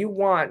win, you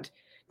want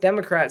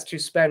Democrats to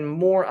spend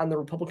more on the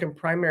Republican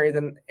primary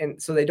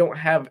and so they don't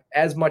have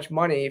as much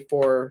money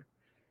for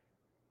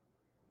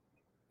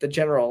the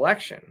general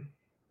election.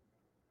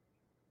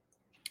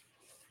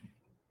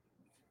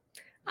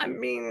 I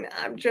mean,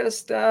 I'm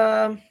just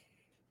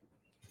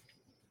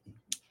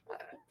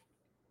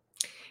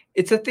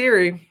it's a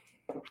theory.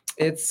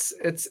 It's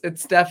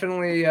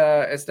definitely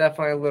a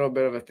little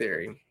bit of a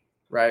theory,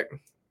 right?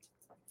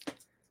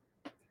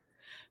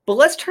 But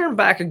let's turn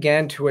back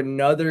again to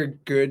another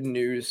good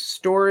news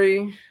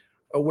story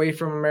away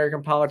from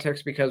American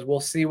politics, because we'll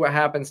see what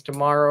happens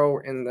tomorrow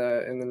in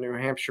the New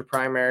Hampshire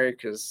primary,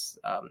 because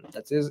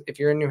if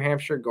you're in New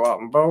Hampshire, go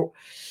out and vote.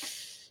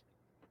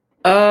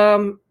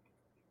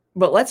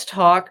 But let's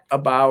talk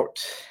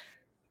about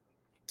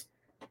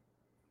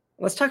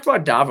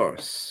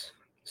Davos.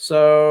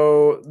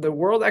 So the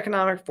World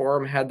Economic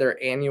Forum had their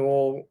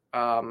annual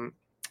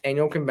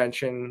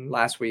convention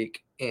last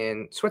week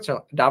in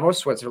Switzerland, Davos,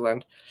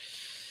 Switzerland.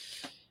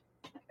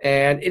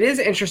 And it is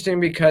interesting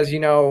because,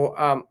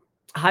 Javier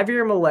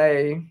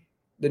Milei,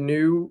 the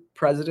new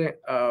president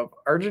of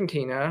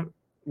Argentina,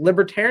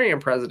 libertarian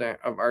president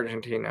of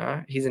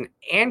Argentina, he's an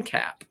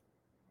ANCAP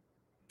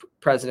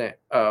president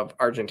of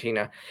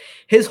Argentina.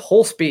 His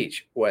whole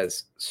speech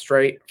was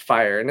straight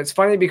fire. And it's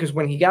funny because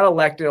when he got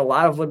elected, a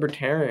lot of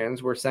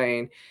libertarians were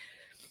saying,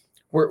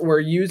 we're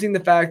using the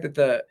fact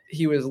that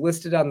he was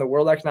listed on the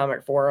World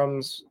Economic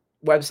Forum's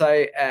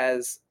website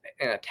as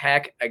an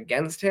attack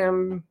against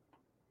him,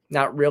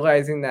 not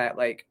realizing that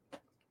like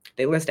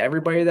they list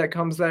everybody that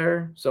comes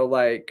there. So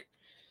like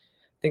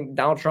I think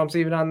Donald Trump's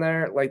even on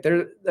there. Like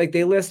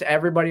they list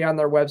everybody on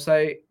their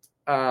website.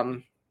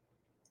 And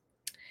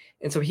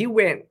so he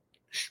went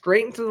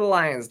straight into the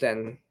lion's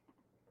den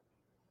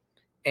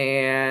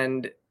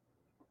and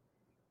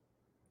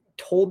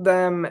told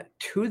them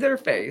to their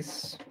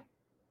face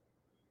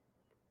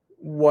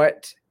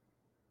what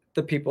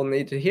the people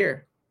need to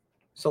hear.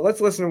 So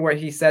let's listen to what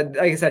he said.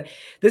 Like I said,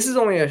 this is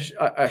only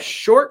a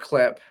short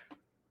clip.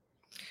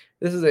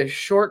 This is a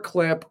short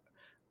clip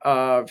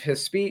of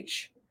his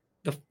speech.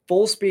 The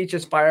full speech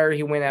is fire.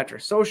 He went after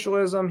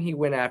socialism. He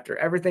went after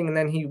everything. And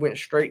then he went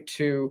straight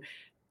to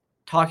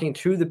talking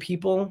to the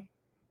people.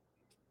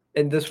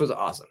 And this was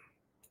awesome.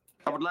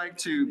 I would like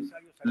to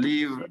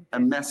leave a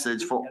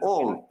message for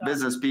all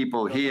business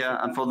people here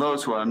and for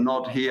those who are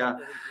not here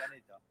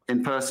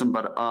in person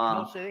but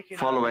are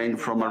following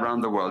from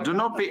around the world. Do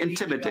not be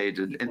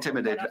intimidated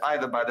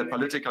either by the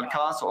political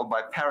class or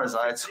by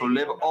parasites who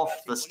live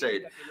off the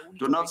state.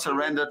 Do not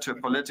surrender to a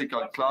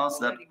political class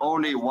that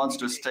only wants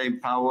to stay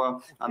in power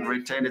and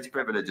retain its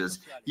privileges.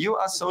 You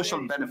are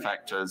social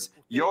benefactors.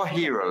 You're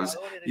heroes.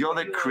 You're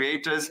the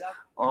creators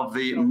of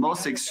the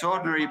most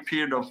extraordinary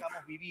period of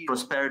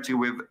prosperity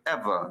we've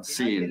ever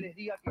seen.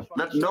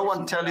 Let no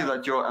one tell you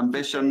that your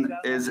ambition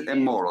is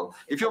immoral.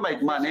 If you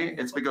make money,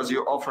 it's because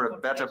you offer a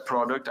better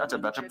product at a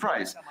better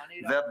price,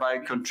 thereby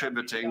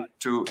contributing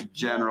to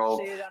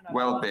general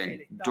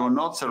well-being. Do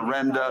not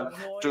surrender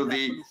to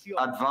the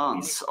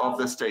advance of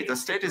the state. The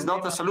state is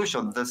not the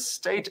solution. The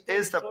state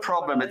is the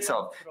problem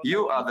itself.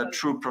 You are the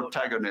true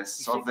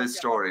protagonists of this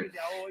story.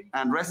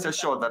 And rest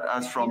assured that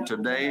as from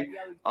today,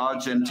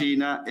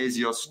 Argentina is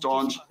your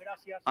staunch,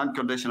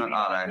 unconditional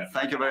ally.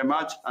 Thank you very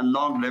much, and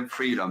long live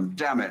freedom.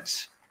 Damn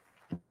it.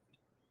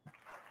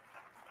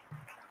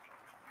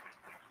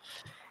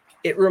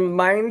 It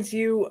reminds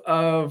you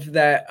of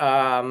that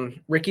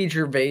Ricky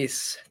Gervais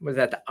was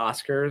at the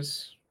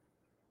Oscars,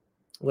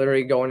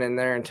 literally going in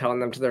there and telling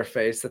them to their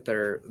face that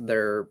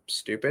they're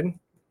stupid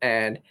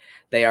and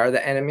they are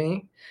the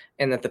enemy,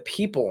 and that the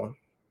people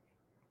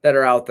that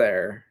are out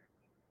there,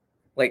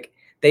 like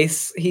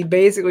he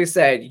basically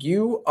said,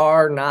 you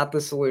are not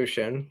the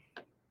solution,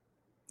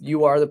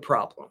 you are the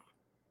problem,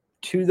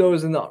 to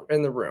those in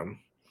the room.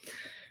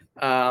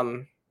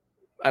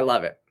 I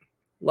love it.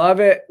 Love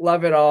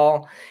it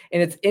all.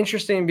 And it's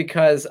interesting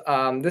because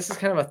this is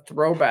kind of a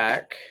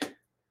throwback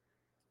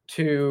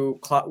to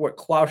what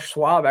Klaus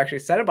Schwab actually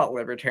said about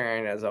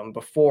libertarianism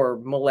before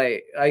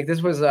Milei. Like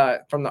this was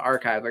from the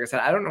archive. Like I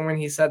said, I don't know when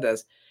he said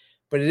this,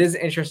 but it is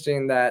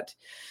interesting that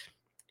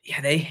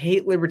they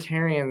hate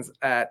libertarians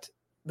at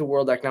the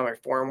World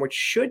Economic Forum, which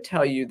should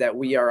tell you that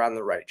we are on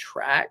the right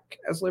track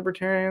as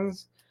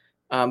libertarians.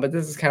 But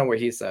this is kind of what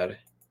he said.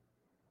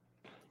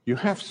 You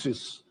have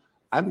this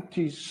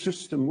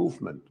anti-system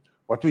movement.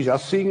 What we are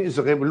seeing is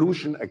a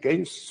revolution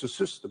against the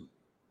system.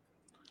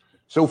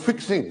 So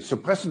fixing the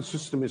present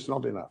system is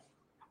not enough.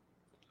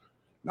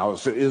 Now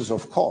there is,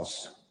 of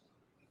course,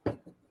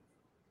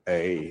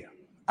 an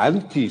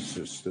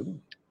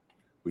anti-system,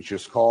 which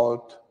is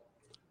called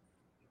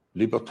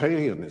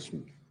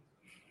libertarianism,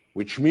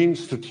 which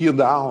means to tear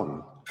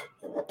down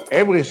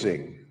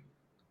everything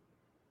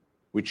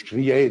which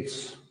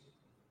creates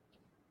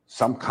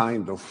some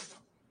kind of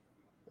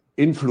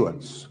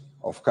influence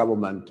of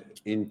government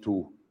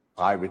into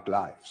private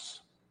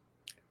lives.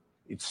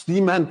 It's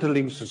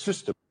dismantling the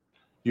system.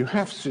 You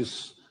have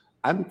this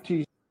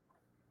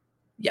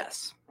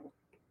Yes.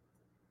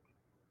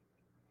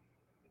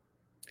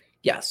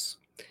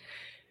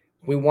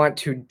 We want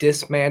to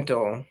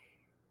dismantle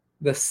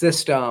the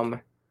system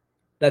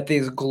that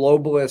these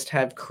globalists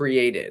have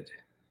created.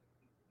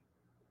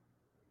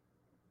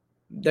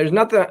 There's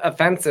nothing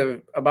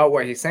offensive about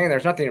what he's saying.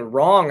 There's nothing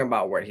wrong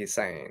about what he's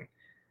saying.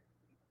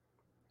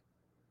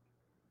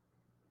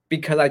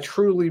 Because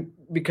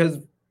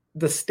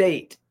the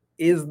state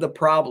is the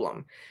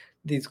problem.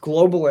 These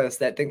globalists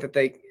that think that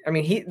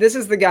this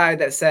is the guy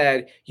that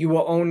said, you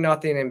will own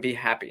nothing and be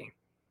happy.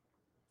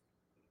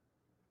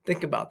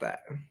 Think about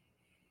that.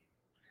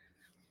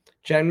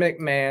 Jen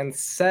McMahon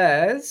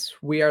says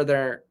we are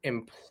their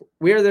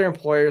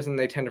employers, and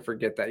they tend to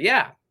forget that.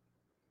 Yeah.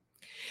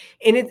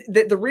 And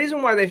the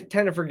reason why they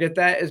tend to forget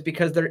that is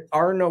because there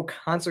are no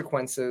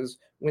consequences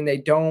when they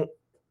don't,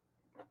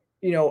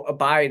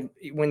 abide,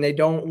 when they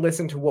don't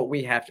listen to what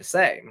we have to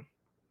say.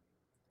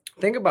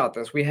 Think about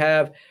this. We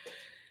have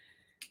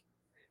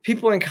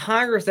people in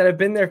Congress that have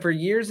been there for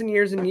years and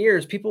years and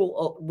years.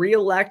 People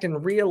reelect,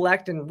 and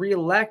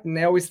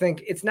they always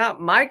think it's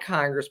not my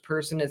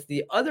congressperson, it's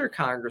the other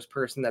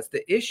congressperson that's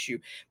the issue,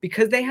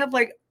 because they have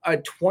like a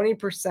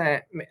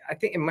 20%, I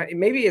think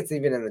maybe it's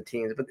even in the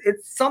teens, but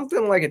it's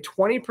something like a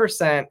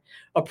 20%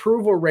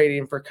 approval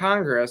rating for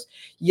Congress,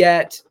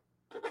 yet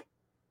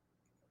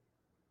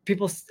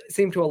people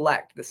seem to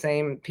elect the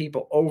same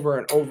people over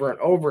and over and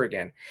over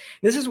again.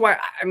 This is why,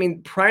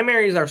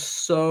 primaries are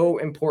so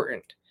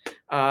important.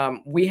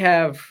 We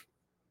have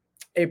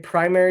a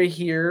primary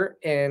here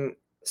in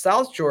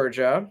South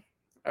Georgia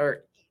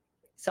or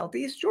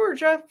Southeast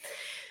Georgia.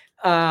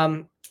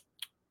 And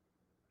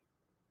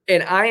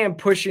I am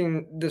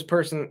pushing this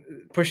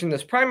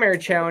primary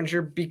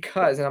challenger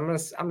because, and I'm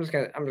just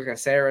gonna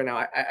say it right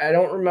now. I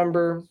don't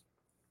remember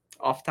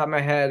off the top of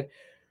my head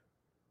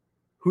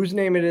whose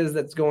name it is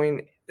that's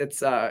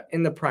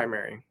in the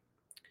primary.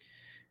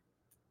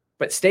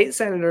 But state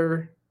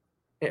senator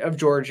of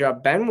Georgia,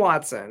 Ben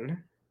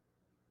Watson,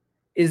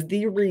 is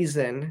the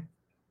reason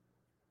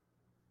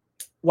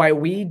why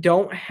we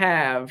don't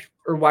have,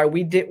 or why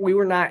we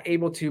were not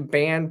able to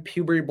ban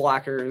puberty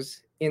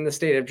blockers in the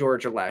state of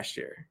Georgia last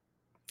year.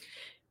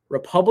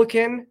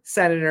 Republican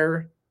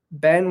Senator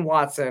Ben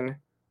Watson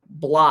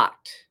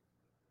blocked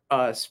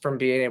us from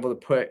being able to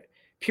put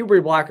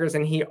puberty blockers,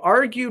 and he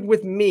argued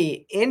with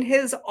me in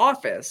his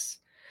office.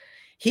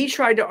 He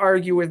tried to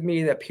argue with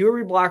me that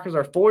puberty blockers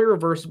are fully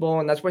reversible,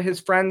 and that's what his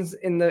friends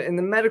in the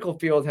medical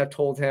field have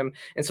told him.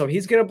 And so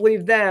he's going to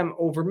believe them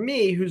over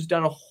me, who's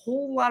done a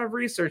whole lot of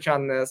research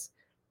on this.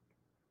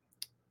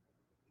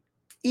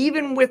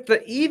 Even with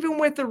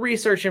the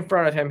research in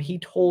front of him, he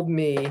told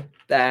me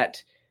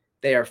that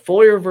they are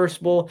fully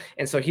reversible,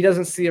 and so he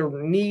doesn't see a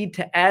need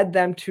to add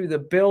them to the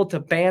bill to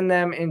ban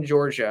them in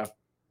Georgia.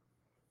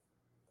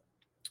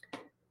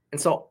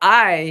 And so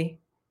I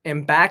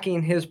am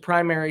backing his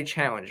primary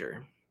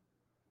challenger.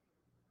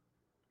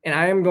 And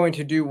I am going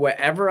to do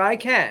whatever I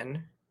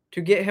can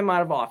to get him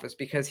out of office,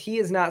 because he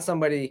is not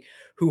somebody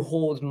who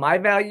holds my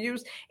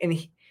values, and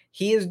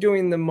he is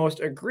doing the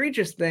most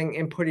egregious thing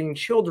in putting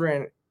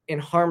children in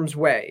harm's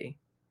way,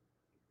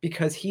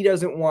 because he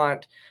doesn't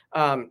want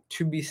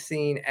to be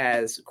seen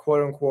as,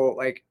 quote unquote,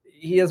 like,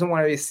 he doesn't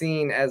want to be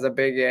seen as a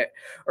bigot,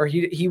 or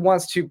he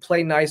wants to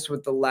play nice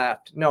with the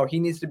left. No,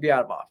 he needs to be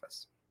out of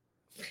office.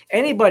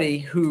 Anybody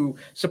who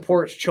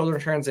supports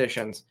children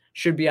transitions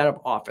should be out of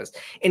office.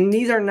 And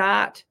these are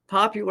not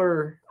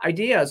popular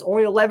ideas.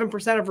 Only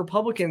 11% of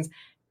Republicans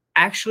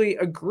actually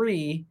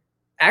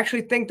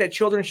think that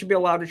children should be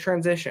allowed to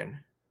transition.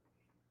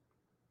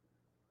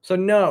 So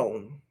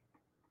no,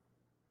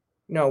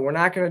 we're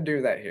not going to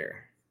do that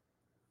here.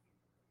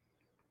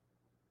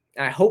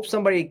 I hope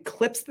somebody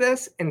clips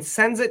this and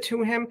sends it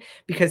to him,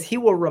 because he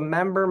will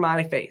remember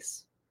my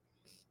face.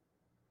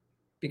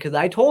 Because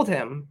I told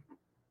him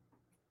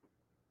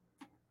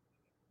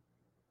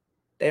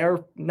they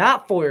are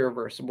not fully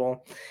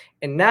reversible.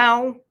 And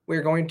now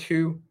we're going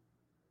to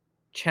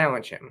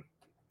challenge him.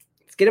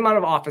 Let's get him out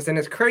of office. And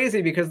it's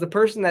crazy because the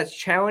person that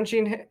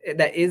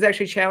is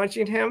actually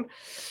challenging him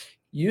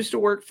used to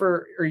work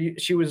for, or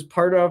she was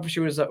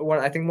one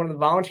of the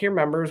volunteer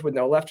members with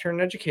no left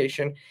turn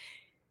education.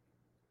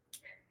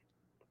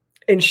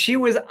 And she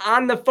was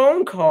on the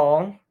phone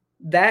call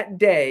that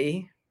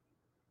day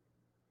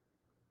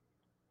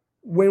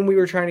when we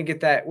were trying to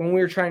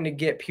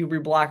get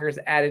puberty blockers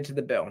added to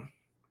the bill.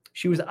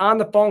 She was on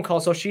the phone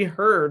call, so she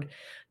heard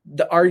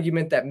the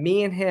argument that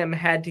me and him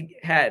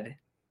had.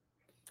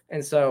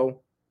 And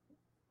so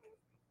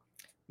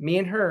me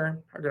and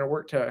her are going to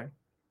work to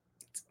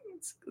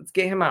let's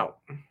get him out.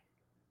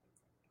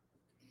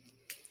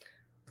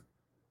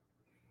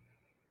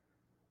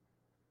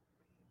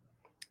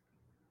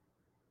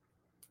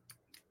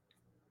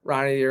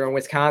 Ronnie, you're in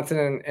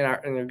Wisconsin,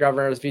 and your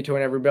governor is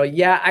vetoing every bill.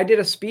 Yeah, I did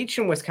a speech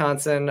in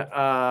Wisconsin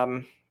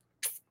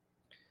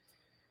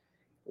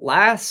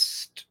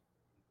last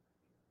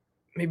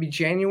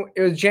January.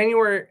 It was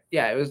January.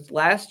 Yeah, it was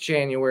last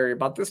January.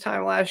 About this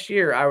time last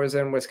year, I was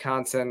in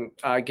Wisconsin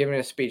giving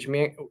a speech.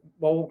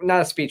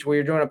 Not a speech. We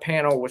were doing a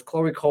panel with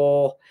Chloe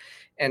Cole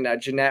and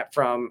Jeanette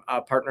from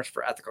Partners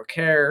for Ethical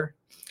Care,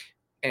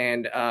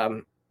 and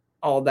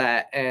all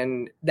that.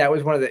 And that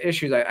was one of the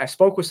issues. I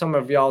spoke with some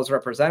of y'all's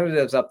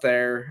representatives up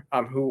there.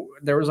 Who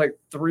there was like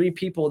 3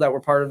 people that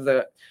were part of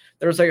there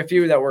was like a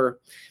few that were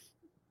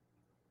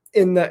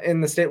in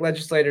the state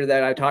legislature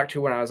that I talked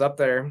to when I was up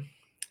there.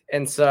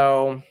 And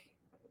so,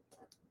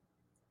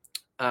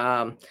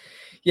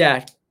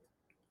 yeah,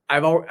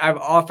 I've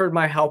offered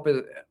my help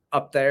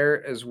up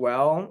there as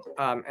well.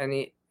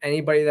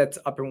 Anybody that's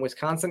up in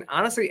Wisconsin,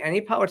 honestly,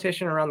 any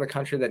politician around the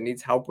country that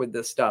needs help with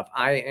this stuff,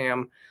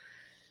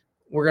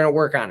 we're going to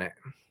work on it.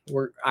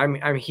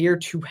 I'm here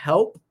to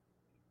help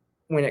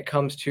when it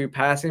comes to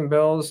passing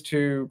bills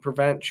to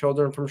prevent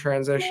children from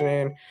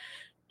transitioning,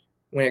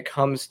 when it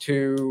comes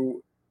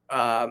to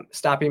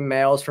stopping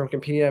males from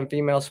competing in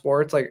female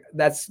sports. Like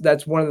that's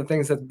one of the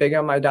things that's big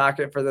on my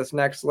docket for this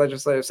next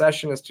legislative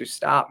session, is to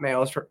stop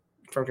males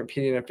from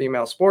competing in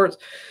female sports.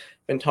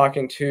 Been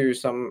talking to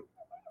some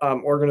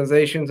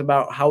organizations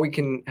about how we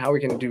can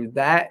do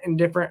that in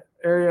different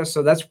areas.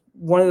 So that's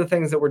one of the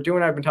things that we're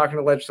doing. I've been talking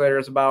to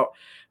legislators about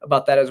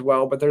that as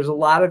well. But there's a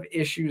lot of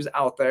issues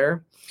out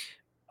there,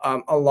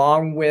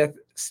 along with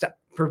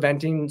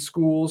preventing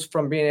schools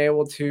from being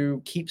able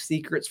to keep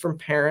secrets from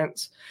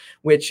parents,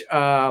 which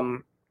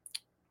in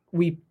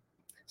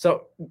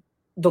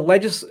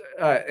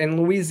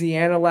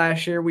Louisiana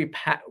last year, we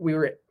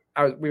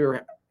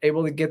were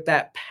able to get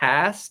that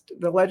passed,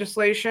 the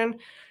legislation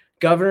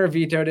Governor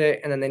vetoed it,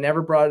 and then they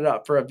never brought it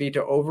up for a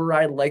veto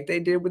override like they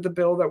did with the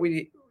bill that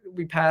we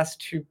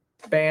passed to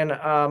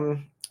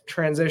ban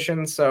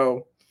transition.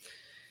 So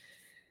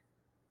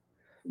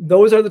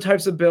those are the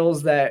types of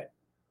bills that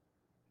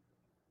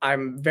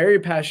I'm very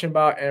passionate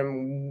about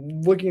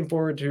and looking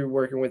forward to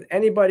working with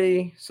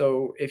anybody.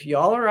 So if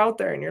y'all are out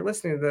there and you're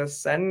listening to this,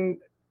 send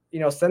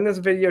this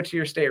video to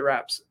your state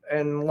reps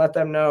and let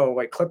them know,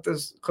 like clip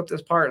this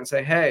part and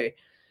say, hey,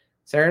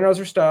 Sarah knows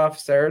her stuff.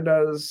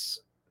 Sarah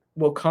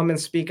will come and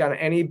speak on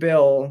any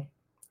bill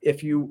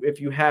if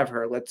you have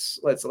her. Let's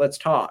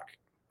talk.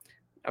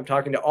 I'm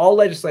talking to all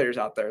legislators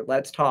out there.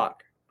 Let's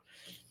talk.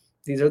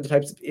 These are the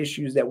types of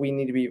issues that we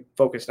need to be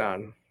focused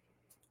on.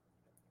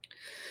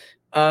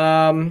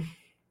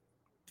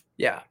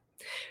 Yeah.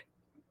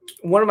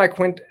 One of my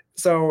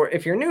so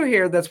if you're new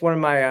here, that's one of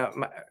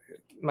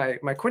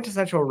my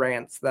quintessential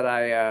rants that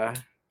I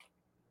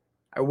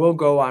will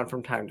go on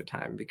from time to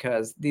time,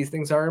 because these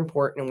things are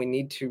important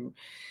and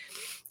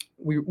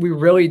we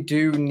really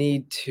do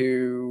need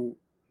to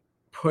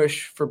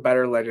push for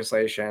better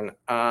legislation.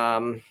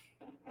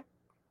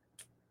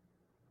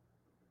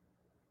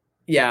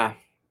 Yeah.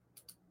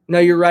 No,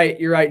 you're right.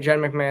 You're right. Jen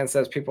McMahon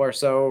says people are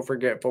so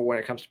forgetful when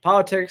it comes to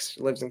politics.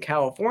 She lives in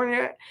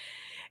California,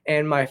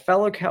 and my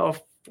fellow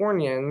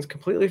Californians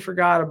completely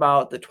forgot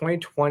about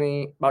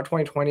 2020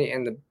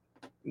 and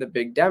the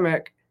big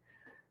demic,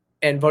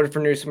 and voted for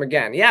Newsom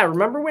again. Yeah,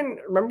 remember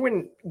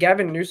when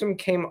Gavin Newsom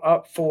came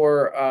up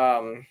for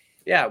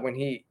when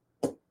he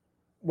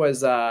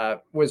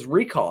was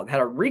recalled,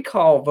 had a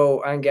recall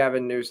vote on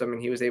Gavin Newsom,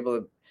 and he was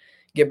able to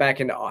get back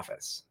into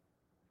office.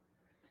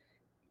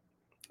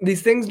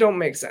 These things don't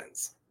make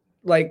sense.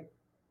 Like,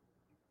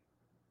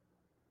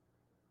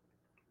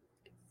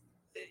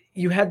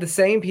 you had the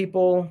same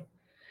people,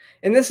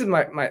 and this is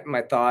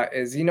my thought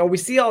is, we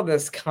see all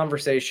this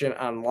conversation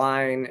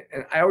online,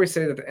 and I always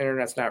say that the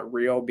internet's not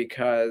real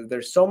because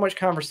there's so much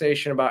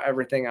conversation about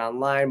everything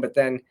online, but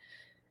then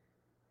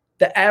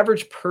the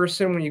average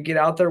person, when you get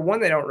out there, one,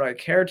 they don't really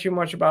care too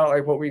much about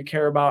like what we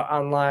care about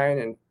online,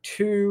 and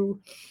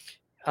two,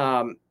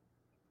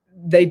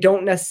 they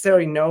don't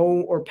necessarily know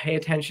or pay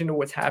attention to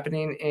what's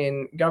happening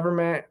in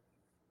government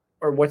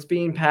or what's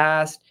being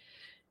passed,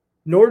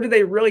 nor do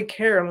they really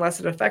care unless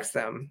it affects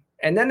them.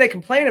 And then they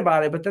complain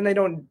about it, but then they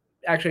don't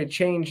actually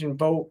change and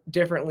vote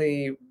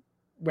differently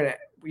when it,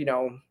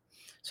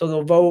 so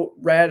they'll vote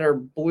red or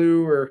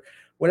blue or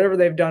whatever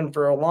they've done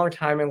for a long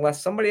time,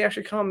 unless somebody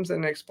actually comes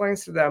and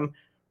explains to them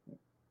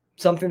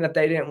something that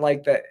they didn't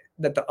like that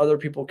the other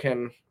people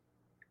can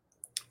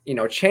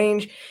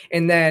change.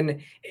 And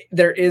then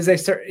there is a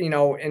certain,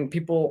 and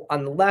people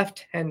on the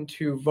left tend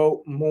to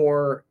vote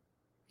more.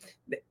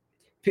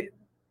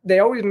 They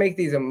always make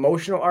these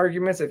emotional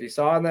arguments. If you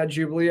saw in that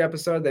Jubilee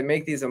episode, they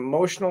make these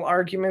emotional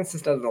arguments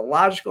instead of the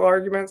logical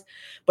arguments.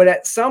 But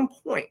at some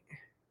point,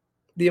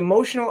 the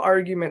emotional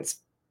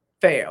arguments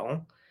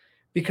fail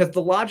because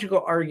the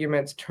logical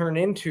arguments turn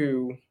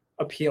into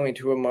appealing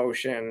to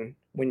emotion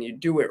when you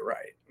do it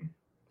right.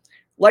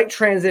 Like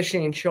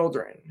transitioning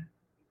children.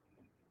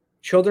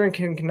 Children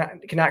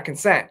cannot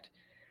consent.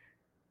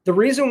 The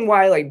reason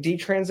why like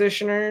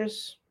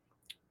detransitioners,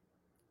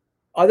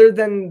 other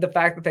than the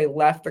fact that they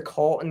left the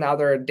cult and now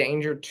they're a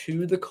danger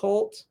to the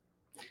cult,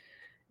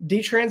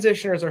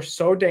 detransitioners are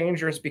so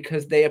dangerous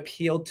because they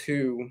appeal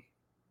to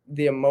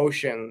the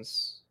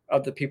emotions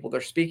of the people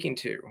they're speaking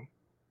to.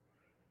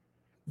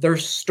 Their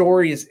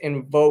stories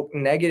invoke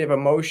negative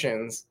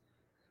emotions,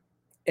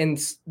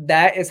 and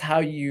that is how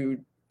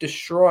you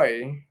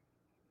destroy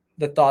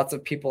the thoughts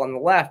of people on the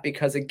left,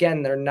 because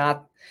again,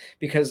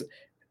 because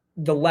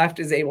the left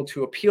is able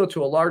to appeal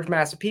to a large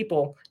mass of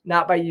people,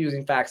 not by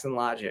using facts and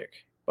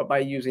logic, but by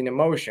using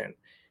emotion.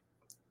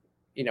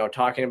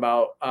 Talking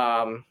about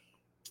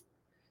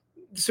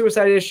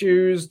suicide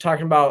issues,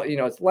 talking about,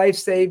 it's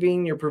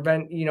life-saving,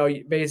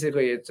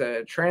 basically it's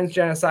a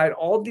transgenocide,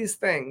 all these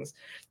things.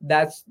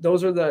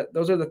 Those are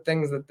the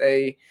things that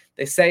they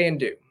say and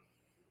do.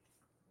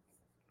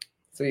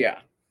 So yeah.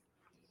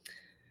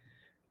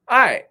 All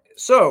right.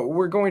 So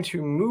we're going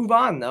to move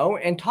on, though,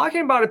 and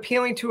talking about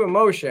appealing to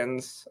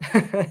emotions.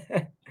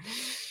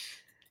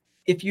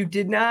 If you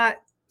did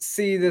not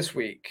see this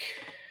week,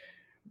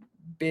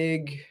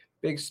 big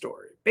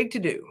story, big to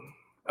do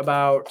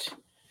about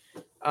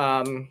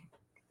the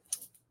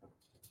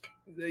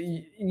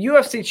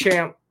UFC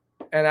champ,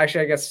 and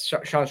actually I guess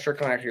Sean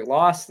Strickland actually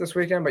lost this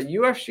weekend, but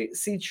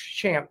UFC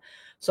champ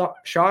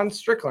Sean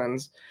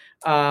Strickland's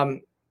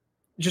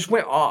just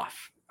went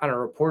off on a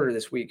reporter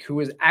this week who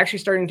was actually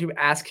starting to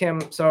ask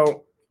him.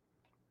 So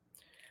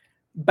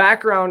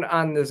background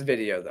on this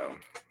video, though.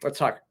 Let's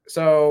talk.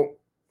 So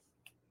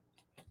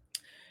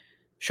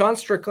Sean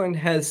Strickland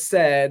has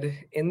said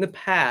in the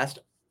past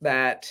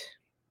that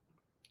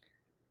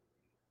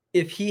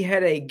if he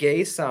had a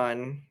gay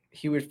son,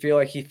 he would feel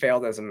like he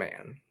failed as a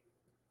man.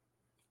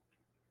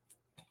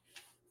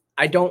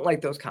 I don't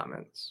like those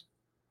comments,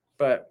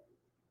 but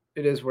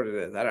it is what it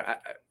is.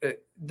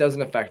 It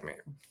doesn't affect me.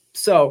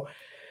 So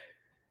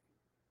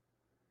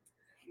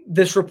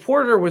this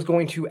reporter was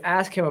going to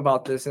ask him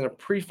about this in a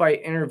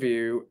pre-fight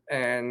interview,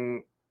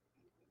 and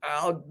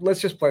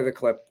let's just play the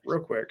clip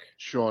real quick.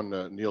 Sean,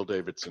 Neil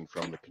Davidson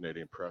from the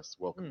Canadian Press.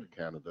 Welcome to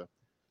Canada.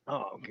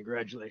 Oh,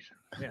 congratulations!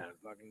 Yeah,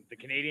 fucking the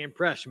Canadian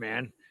Press,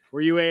 man. Were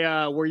you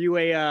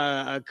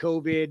a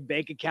COVID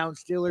bank account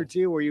stealer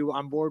too? Were you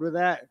on board with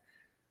that?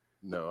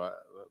 No.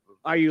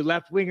 Are you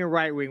left wing or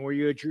right wing? Were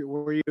you a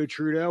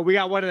Trudeau? We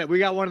got one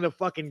of the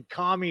fucking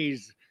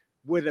commies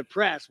with the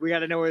press. We got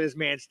to know where this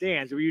man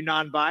stands. Were you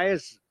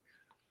non-biased?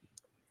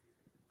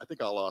 I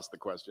think I'll ask the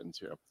questions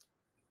here.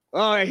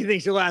 Oh, he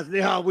thinks he'll ask.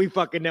 Oh, we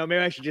fucking know.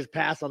 Maybe I should just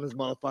pass on this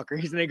motherfucker.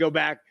 He's gonna go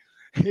back.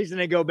 He's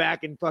gonna go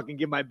back and fucking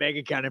give my bank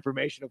account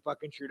information to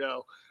fucking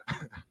Trudeau.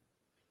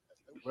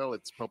 Well,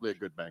 it's probably a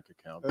good bank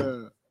account.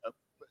 Let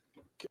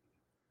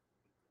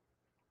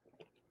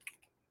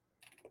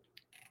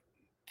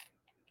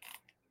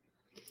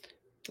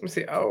me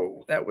see.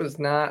 Oh, that was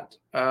not.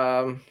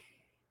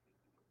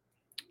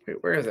 Wait,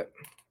 where is it?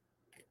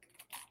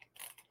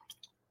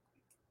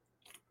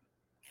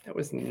 That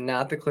was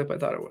not the clip I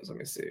thought it was. Let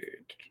me see.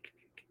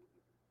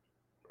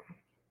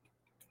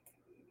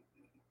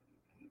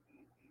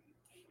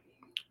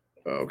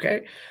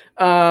 Okay.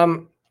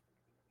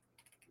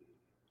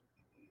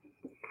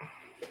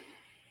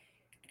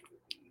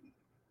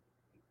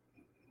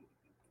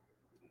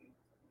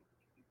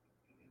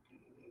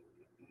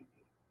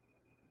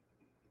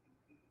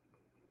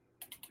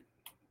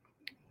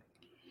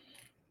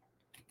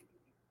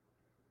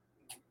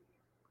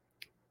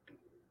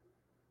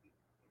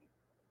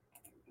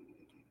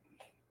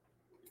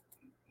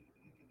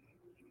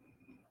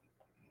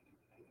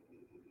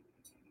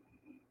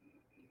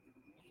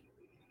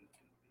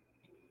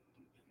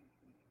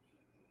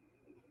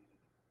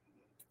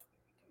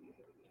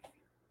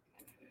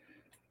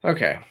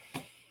 Okay.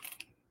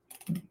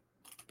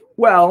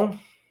 Well,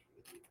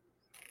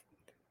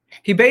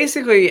 he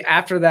basically,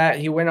 after that,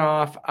 he went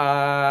off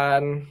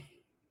on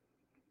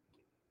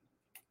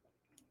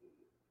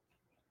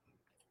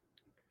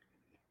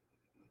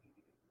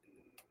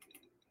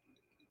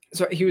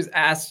so he was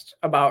asked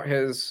about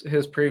his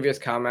previous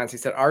comments. He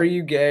said, "Are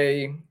you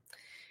gay?"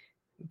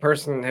 The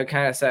person had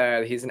kind of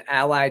said he's an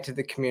ally to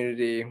the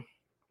community.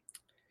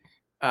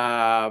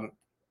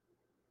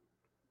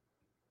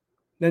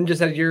 Then just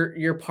said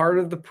you're part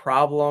of the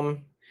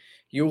problem.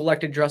 You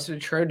elected Justin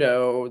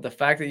Trudeau. The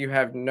fact that you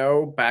have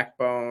no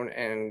backbone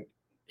and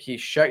he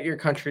shut your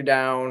country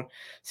down,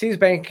 seized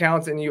bank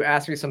accounts, and you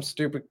ask me some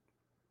stupid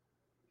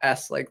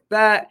ass like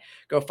that,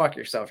 go fuck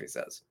yourself, he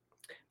says.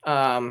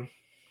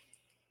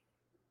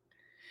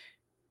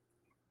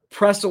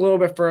 Pressed a little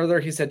bit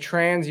further, he said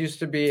trans used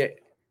to be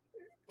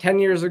 10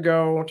 years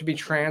ago, to be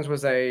trans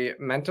was a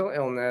mental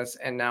illness,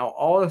 and now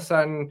all of a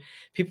sudden,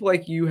 people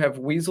like you have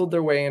weaseled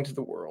their way into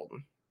the world.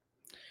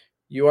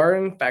 You are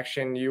an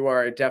infection. You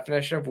are a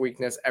definition of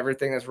weakness.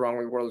 Everything that's wrong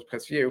with the world is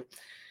because of you.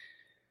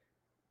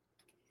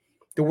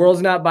 The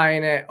world's not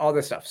buying it, all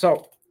this stuff.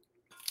 So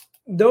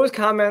those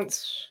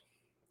comments,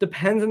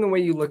 depends on the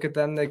way you look at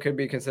them. They could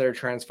be considered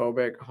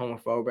transphobic,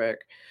 homophobic.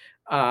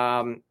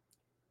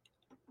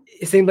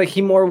 It seemed like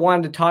he more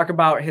wanted to talk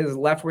about his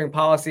left-wing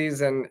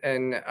policies and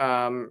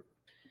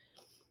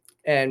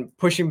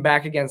pushing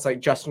back against like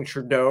Justin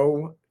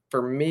Trudeau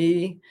to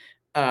me.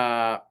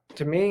 But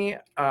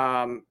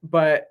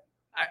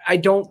I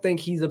don't think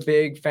he's a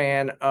big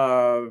fan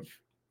of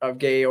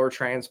gay or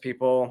trans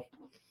people.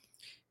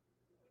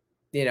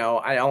 You know,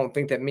 I don't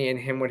think that me and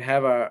him would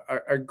have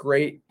a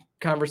great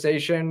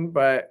conversation,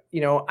 but you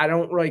know, I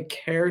don't really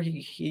care.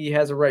 He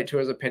has a right to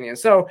his opinion.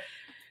 So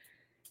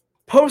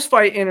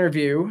post-fight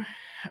interview,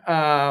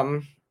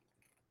 of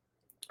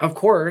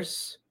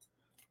course,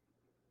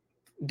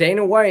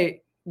 Dana White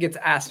gets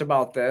asked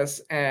about this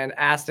and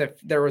asked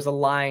if there was a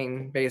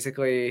line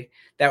basically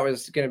that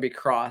was going to be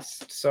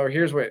crossed. So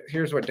here's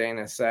what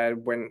Dana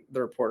said when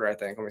the reporter, I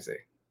think, let me see.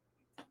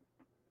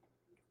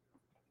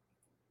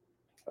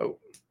 Oh,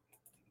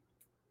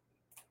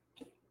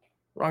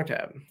 wrong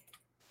tab.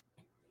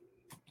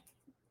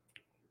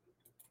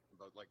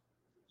 But like,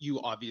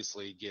 you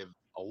obviously give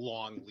a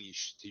long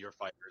leash to your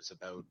fighters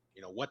about,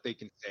 you know, what they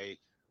can say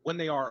when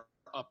they are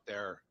up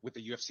there with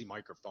the UFC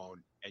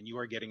microphone, and you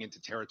are getting into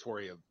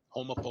territory of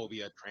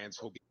homophobia,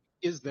 transphobia.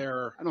 Is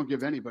there? I don't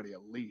give anybody a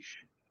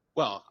leash.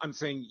 Well, I'm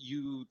saying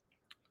you.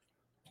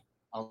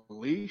 A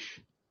leash?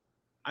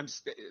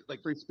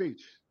 Like free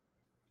speech.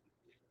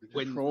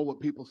 Control what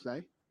people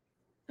say.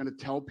 Going to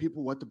tell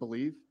people what to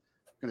believe.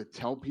 Going to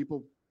tell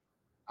people.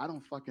 I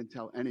don't fucking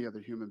tell any other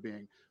human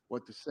being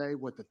what to say,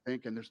 what to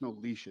think, and there's no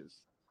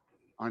leashes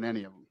on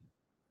any of them.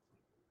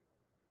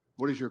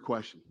 What is your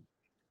question?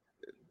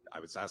 I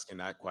was asking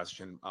that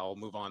question. I'll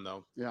move on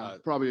though. Yeah,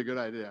 it's probably a good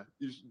idea.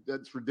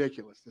 That's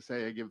ridiculous to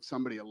say I give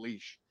somebody a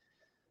leash.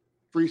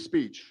 Free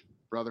speech,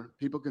 brother.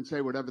 People can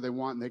say whatever they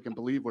want and they can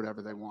believe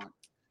whatever they want.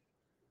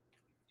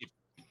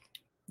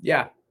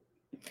 Yeah.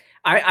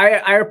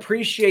 I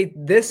appreciate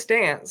this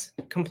stance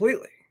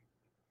completely.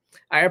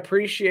 I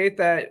appreciate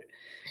that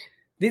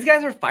these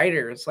guys are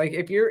fighters. Like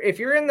if you're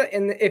in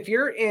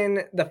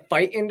the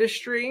fight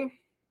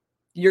industry,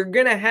 You're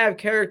going to have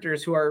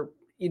characters who are,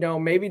 you know,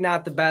 maybe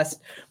not the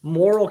best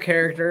moral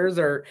characters,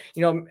 or,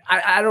 you know,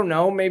 I don't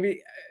know,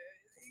 maybe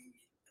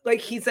like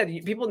he said,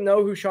 people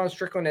know who Sean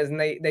Strickland is, and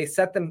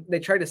they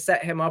try to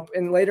set him up.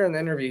 And later in the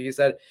interview, he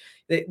said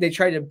they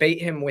try to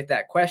bait him with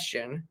that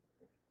question.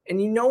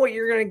 And you know what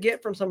you're going to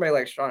get from somebody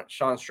like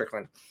Sean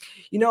Strickland.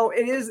 You know,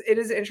 it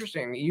is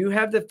interesting. You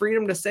have the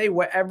freedom to say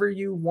whatever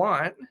you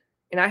want,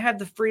 and I have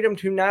the freedom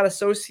to not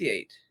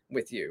associate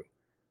with you.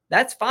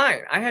 That's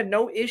fine. I had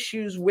no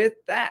issues with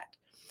that.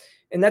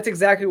 And that's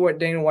exactly what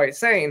Dana White's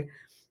saying.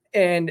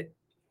 And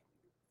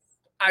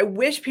I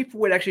wish people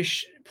would actually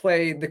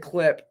play the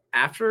clip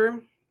after,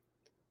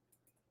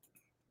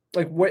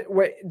 like what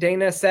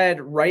Dana said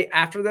right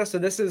after this. So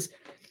this is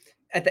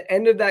at the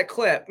end of that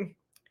clip.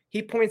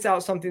 He points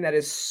out something that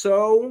is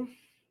so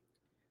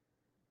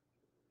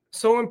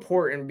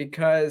important,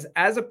 because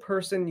as a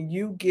person,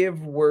 you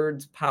give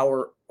words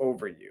power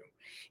over you.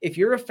 If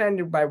you're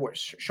offended by what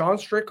Sean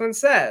Strickland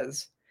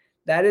says,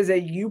 that is a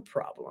you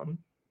problem.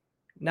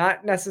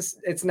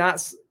 It's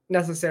not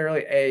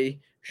necessarily a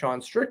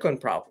Sean Strickland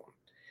problem.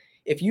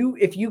 If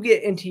you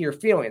get into your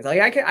feelings,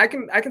 like I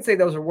can say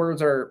those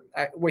words are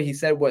what he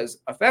said was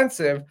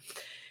offensive.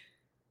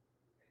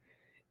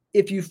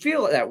 If you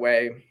feel it that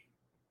way,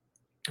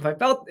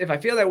 if I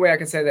feel that way, I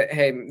can say that,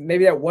 hey,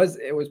 maybe it was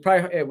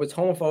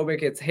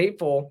homophobic, it's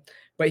hateful,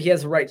 but he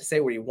has the right to say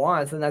what he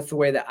wants, and that's the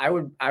way that I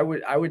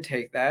would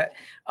take that.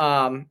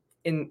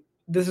 And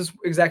this is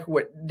exactly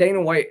what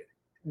Dana White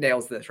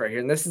nails this right here.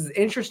 And this is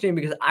interesting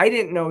because I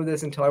didn't know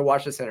this until I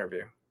watched this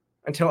interview.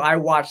 Until I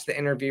watched the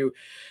interview.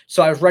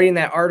 So I was writing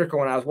that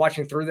article and I was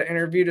watching through the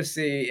interview to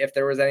see if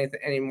there was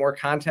any more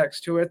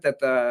context to it that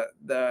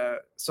the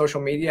social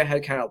media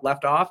had kind of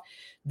left off.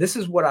 This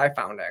is what I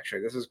found,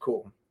 actually. This is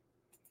cool.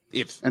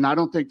 And I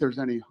don't think there's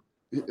any.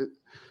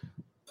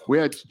 We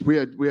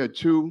had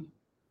two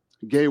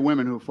gay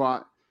women who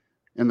fought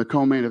in the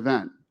co-main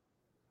event.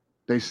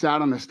 They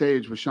sat on the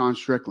stage with Sean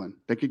Strickland.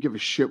 They could give a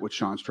shit what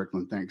Sean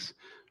Strickland thinks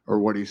or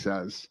what he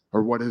says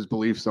or what his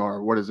beliefs are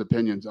or what his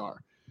opinions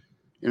are.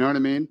 You know what I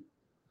mean?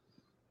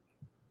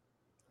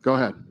 Go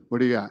ahead. What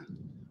do you got?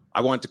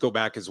 I want to go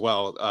back as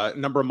well. A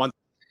number of months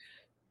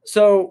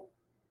So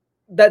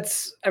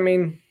that's, I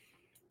mean,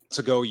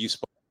 ago you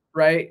spoke.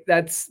 Right.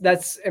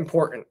 That's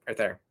important right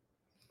there.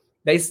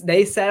 They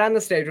sat on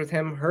the stage with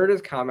him, heard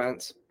his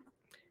comments.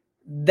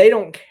 They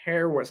don't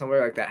care what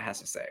somebody like that has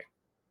to say.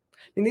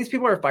 I mean, these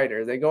people are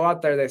fighters. They go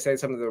out there, they say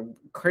some of the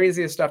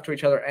craziest stuff to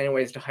each other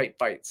anyways to hype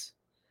fights.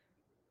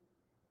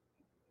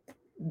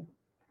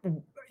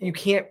 You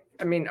can't,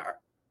 I mean,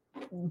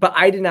 but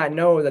I did not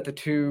know that the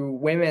two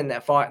women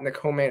that fought in the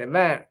co-main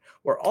event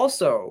were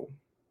also,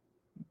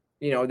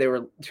 you know, they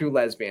were two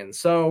lesbians.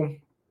 So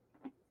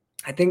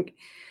I think,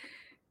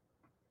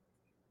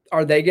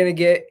 are they going to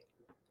get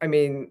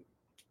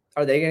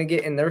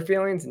in their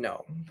feelings?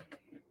 No,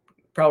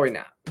 probably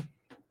not.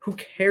 Who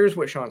cares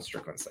what Sean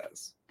Strickland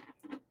says?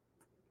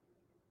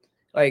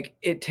 Like,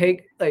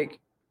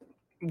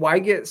 why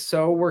get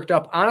so worked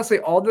up? Honestly,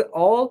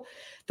 all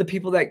the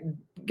people that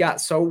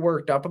got so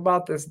worked up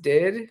about this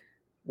did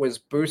was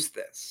boost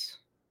this.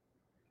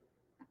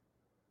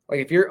 Like,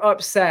 if you're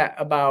upset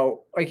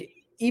about, like,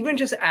 even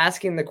just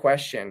asking the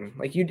question,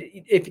 like,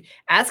 if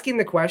asking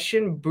the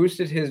question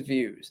boosted his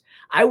views,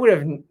 I would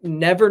have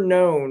never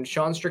known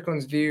Sean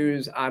Strickland's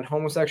views on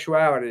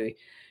homosexuality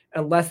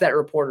unless that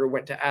reporter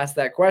went to ask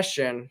that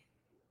question,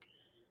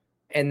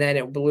 and then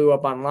it blew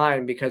up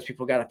online because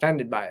people got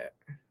offended by it.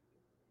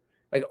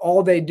 Like,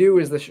 all they do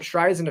is the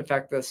Streisand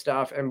effect this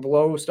stuff and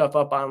blow stuff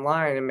up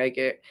online and make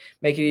it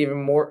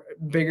even more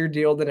bigger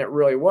deal than it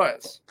really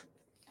was.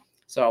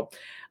 So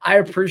I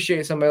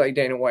appreciate somebody like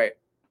Dana White.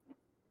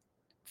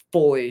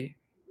 Fully,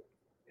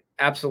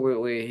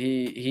 absolutely.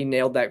 He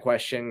nailed that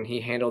question.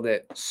 He handled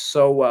it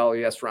so well.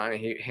 Yes, Ronnie,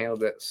 he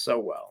handled it so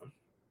well.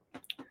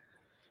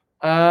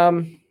 Let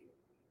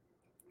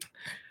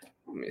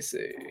me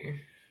see.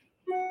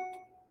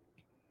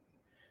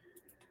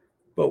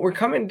 But we're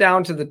coming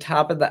down to the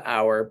top of the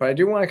hour. But I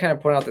do want to kind of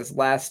point out this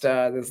last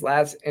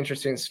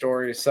interesting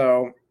story.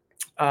 So,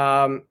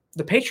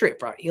 the Patriot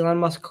Front, Elon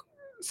Musk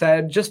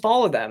said, just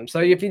follow them. So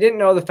if you didn't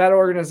know, the Fed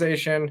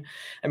organization,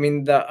 I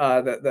mean,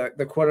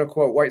 the quote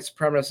unquote white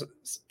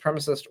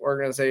supremacist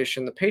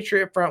organization, the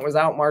Patriot Front, was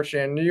out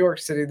marching in New York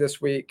City this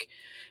week.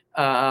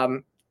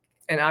 And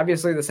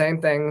obviously the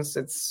same things.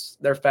 It's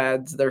their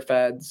feds.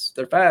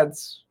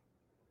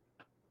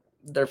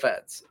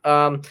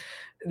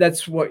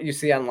 That's what you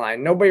see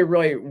online. Nobody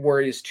really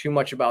worries too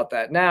much about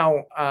that.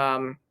 Now,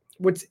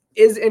 what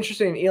is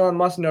interesting, Elon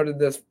Musk noted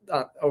this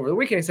over the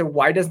weekend. He said,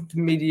 why doesn't the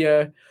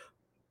media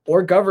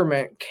or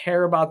government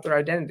care about their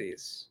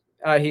identities?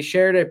 He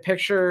shared a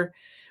picture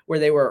where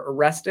they were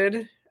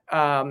arrested,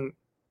 and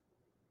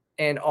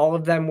all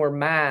of them were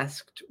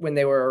masked when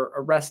they were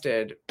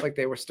arrested. Like,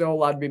 they were still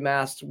allowed to be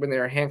masked when they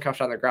were handcuffed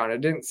on the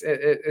ground.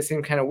 It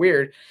seemed kind of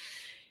weird.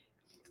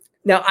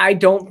 Now, I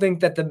don't think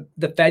that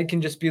the Fed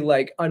can just be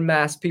like,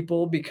 unmask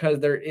people, because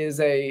there is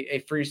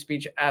a free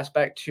speech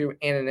aspect to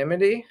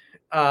anonymity.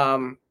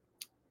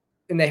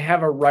 and they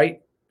have a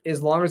right,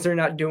 as long as they're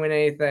not doing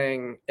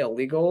anything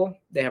illegal,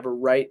 they have a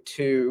right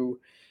to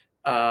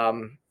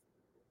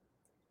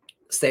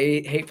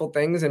say hateful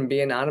things and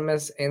be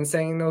anonymous in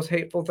saying those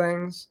hateful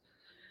things.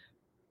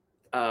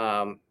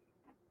 But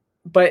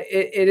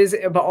it is,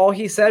 but all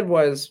he said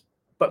was,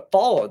 but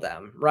follow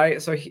them,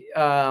 right? So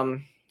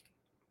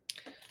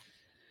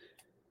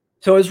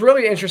so it's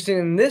really interesting.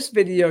 In this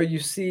video, you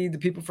see the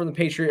people from the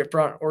Patriot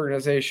Front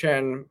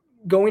organization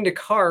going to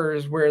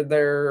cars where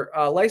their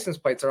license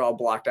plates are all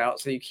blocked out,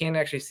 so you can't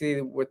actually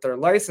see what their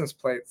license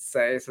plates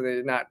say. So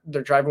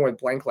they're driving with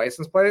blank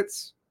license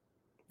plates.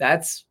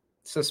 That's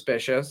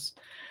suspicious.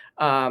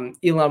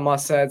 Elon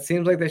Musk said,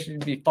 "Seems like they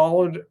should be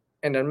followed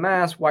and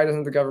unmasked. Why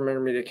doesn't the government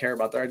or media care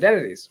about their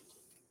identities?"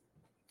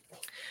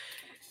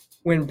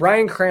 When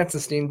Bryan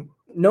Cranston,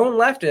 known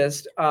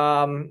leftist,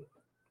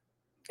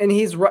 and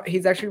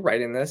he's actually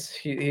writing this.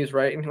 He's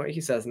writing what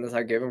he says in this.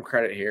 I give him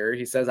credit here.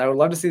 He says, "I would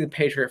love to see the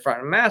Patriot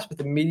Front unmasked, but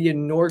the media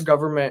nor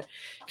government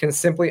can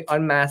simply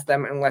unmask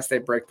them unless they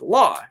break the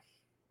law.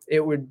 It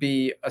would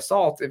be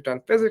assault if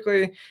done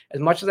physically. As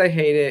much as I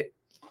hate it,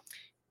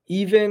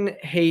 even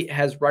hate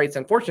has rights.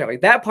 Unfortunately,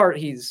 that part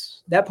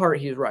he's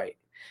right.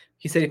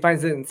 He said he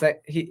finds it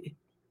insane.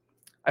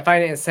 I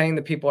find it insane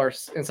that people are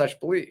in such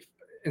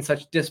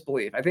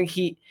disbelief. I think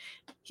he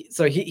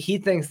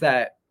thinks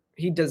that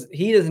he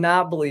does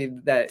not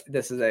believe that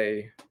this is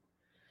a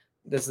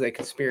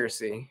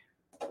conspiracy.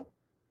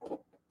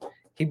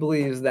 He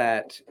believes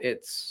that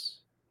it's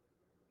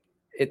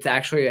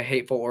actually a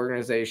hateful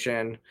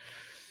organization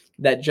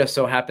that just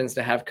so happens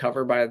to have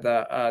cover by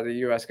the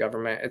U.S.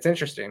 government. It's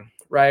interesting,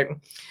 right?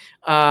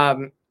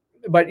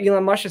 But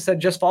Elon Musk said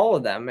just follow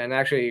them, and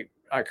actually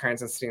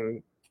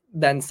Cranston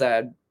then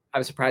said,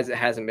 "I'm surprised it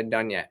hasn't been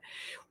done yet."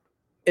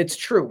 It's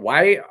true.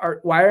 Why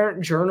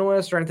aren't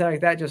journalists or anything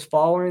like that just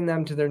following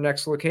them to their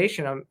next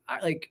location?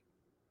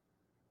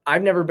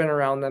 I've never been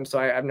around them, so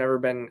I've never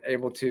been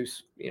able to,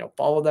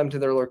 follow them to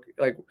their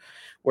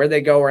where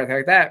they go or anything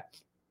like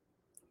that.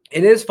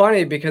 It is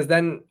funny because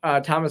then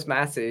Thomas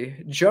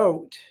Massey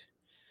joked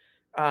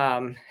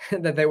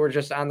that they were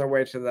just on their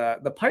way to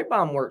the pipe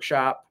bomb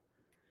workshop,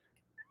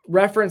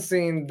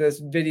 referencing this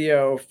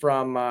video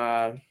from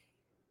the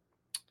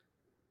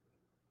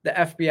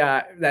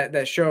FBI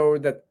that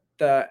showed that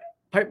the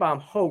pipe bomb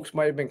hoax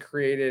might have been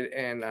created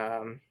in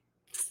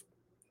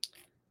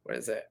what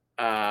is it?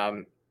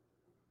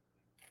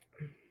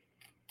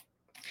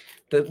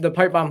 The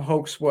pipe bomb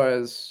hoax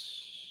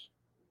was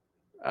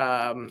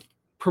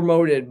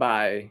promoted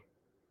by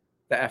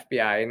the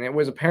FBI, and it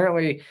was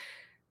apparently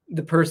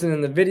the person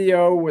in the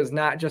video was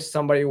not just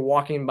somebody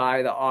walking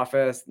by the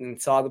office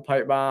and saw the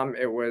pipe bomb.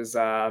 It was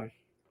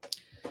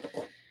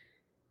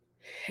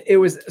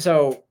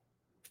so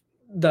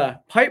the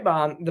pipe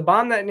bomb, the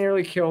bomb that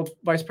nearly killed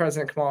Vice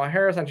President Kamala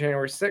Harris on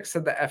January 6th,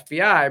 said the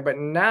FBI, but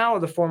now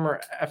the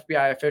former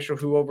FBI official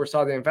who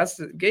oversaw the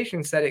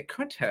investigation said it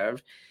couldn't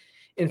have.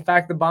 In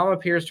fact, the bomb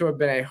appears to have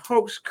been a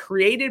hoax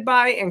created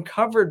by and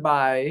covered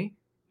by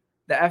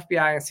the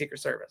FBI and Secret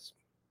Service.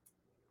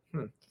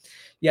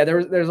 Yeah,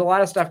 there's a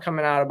lot of stuff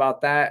coming out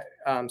about that,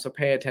 so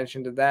pay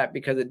attention to that,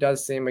 because it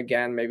does seem,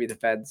 again, maybe the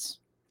feds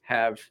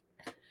have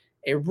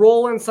a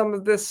role in some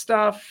of this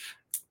stuff.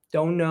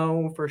 Don't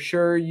know for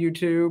sure,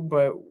 YouTube,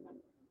 but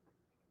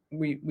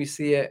we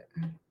see it.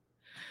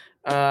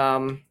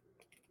 But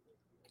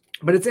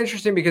it's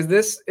interesting because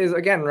this is,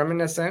 again,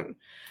 reminiscent.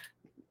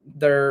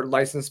 Their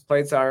license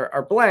plates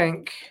are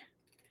blank.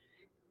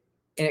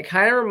 And it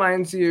kind of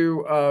reminds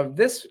you of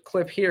this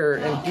clip here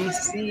in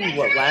DC,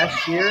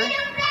 last year?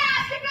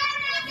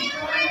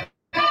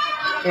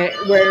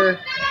 Where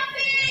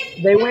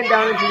they went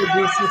down into the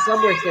DC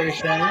subway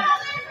station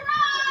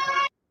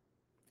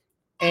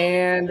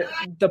and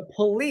the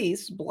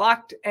police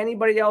blocked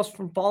anybody else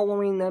from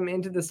following them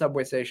into the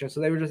subway station. So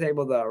they were just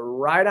able to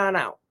ride on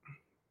out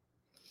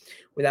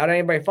without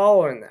anybody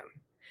following them.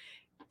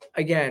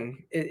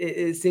 Again,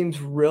 it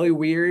seems really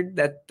weird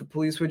that the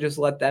police would just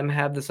let them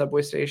have the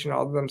subway station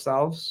all to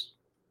themselves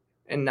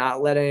and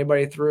not let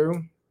anybody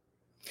through.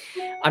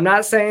 I'm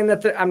not saying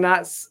that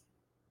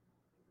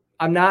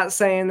I'm not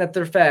saying that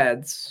they're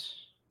feds.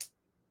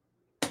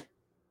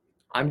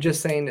 I'm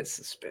just saying it's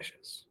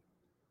suspicious.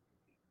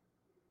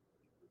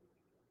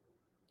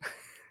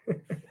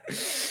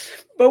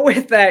 But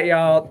with that,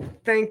 y'all,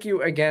 thank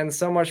you again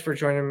so much for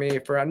joining me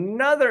for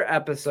another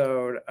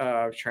episode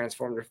of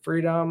Transform to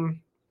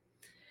Freedom.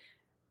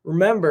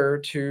 Remember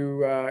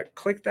to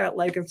click that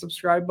like and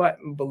subscribe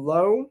button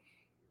below.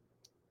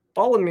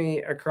 Follow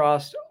me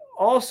across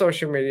all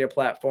social media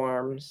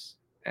platforms,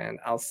 and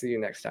I'll see you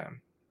next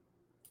time.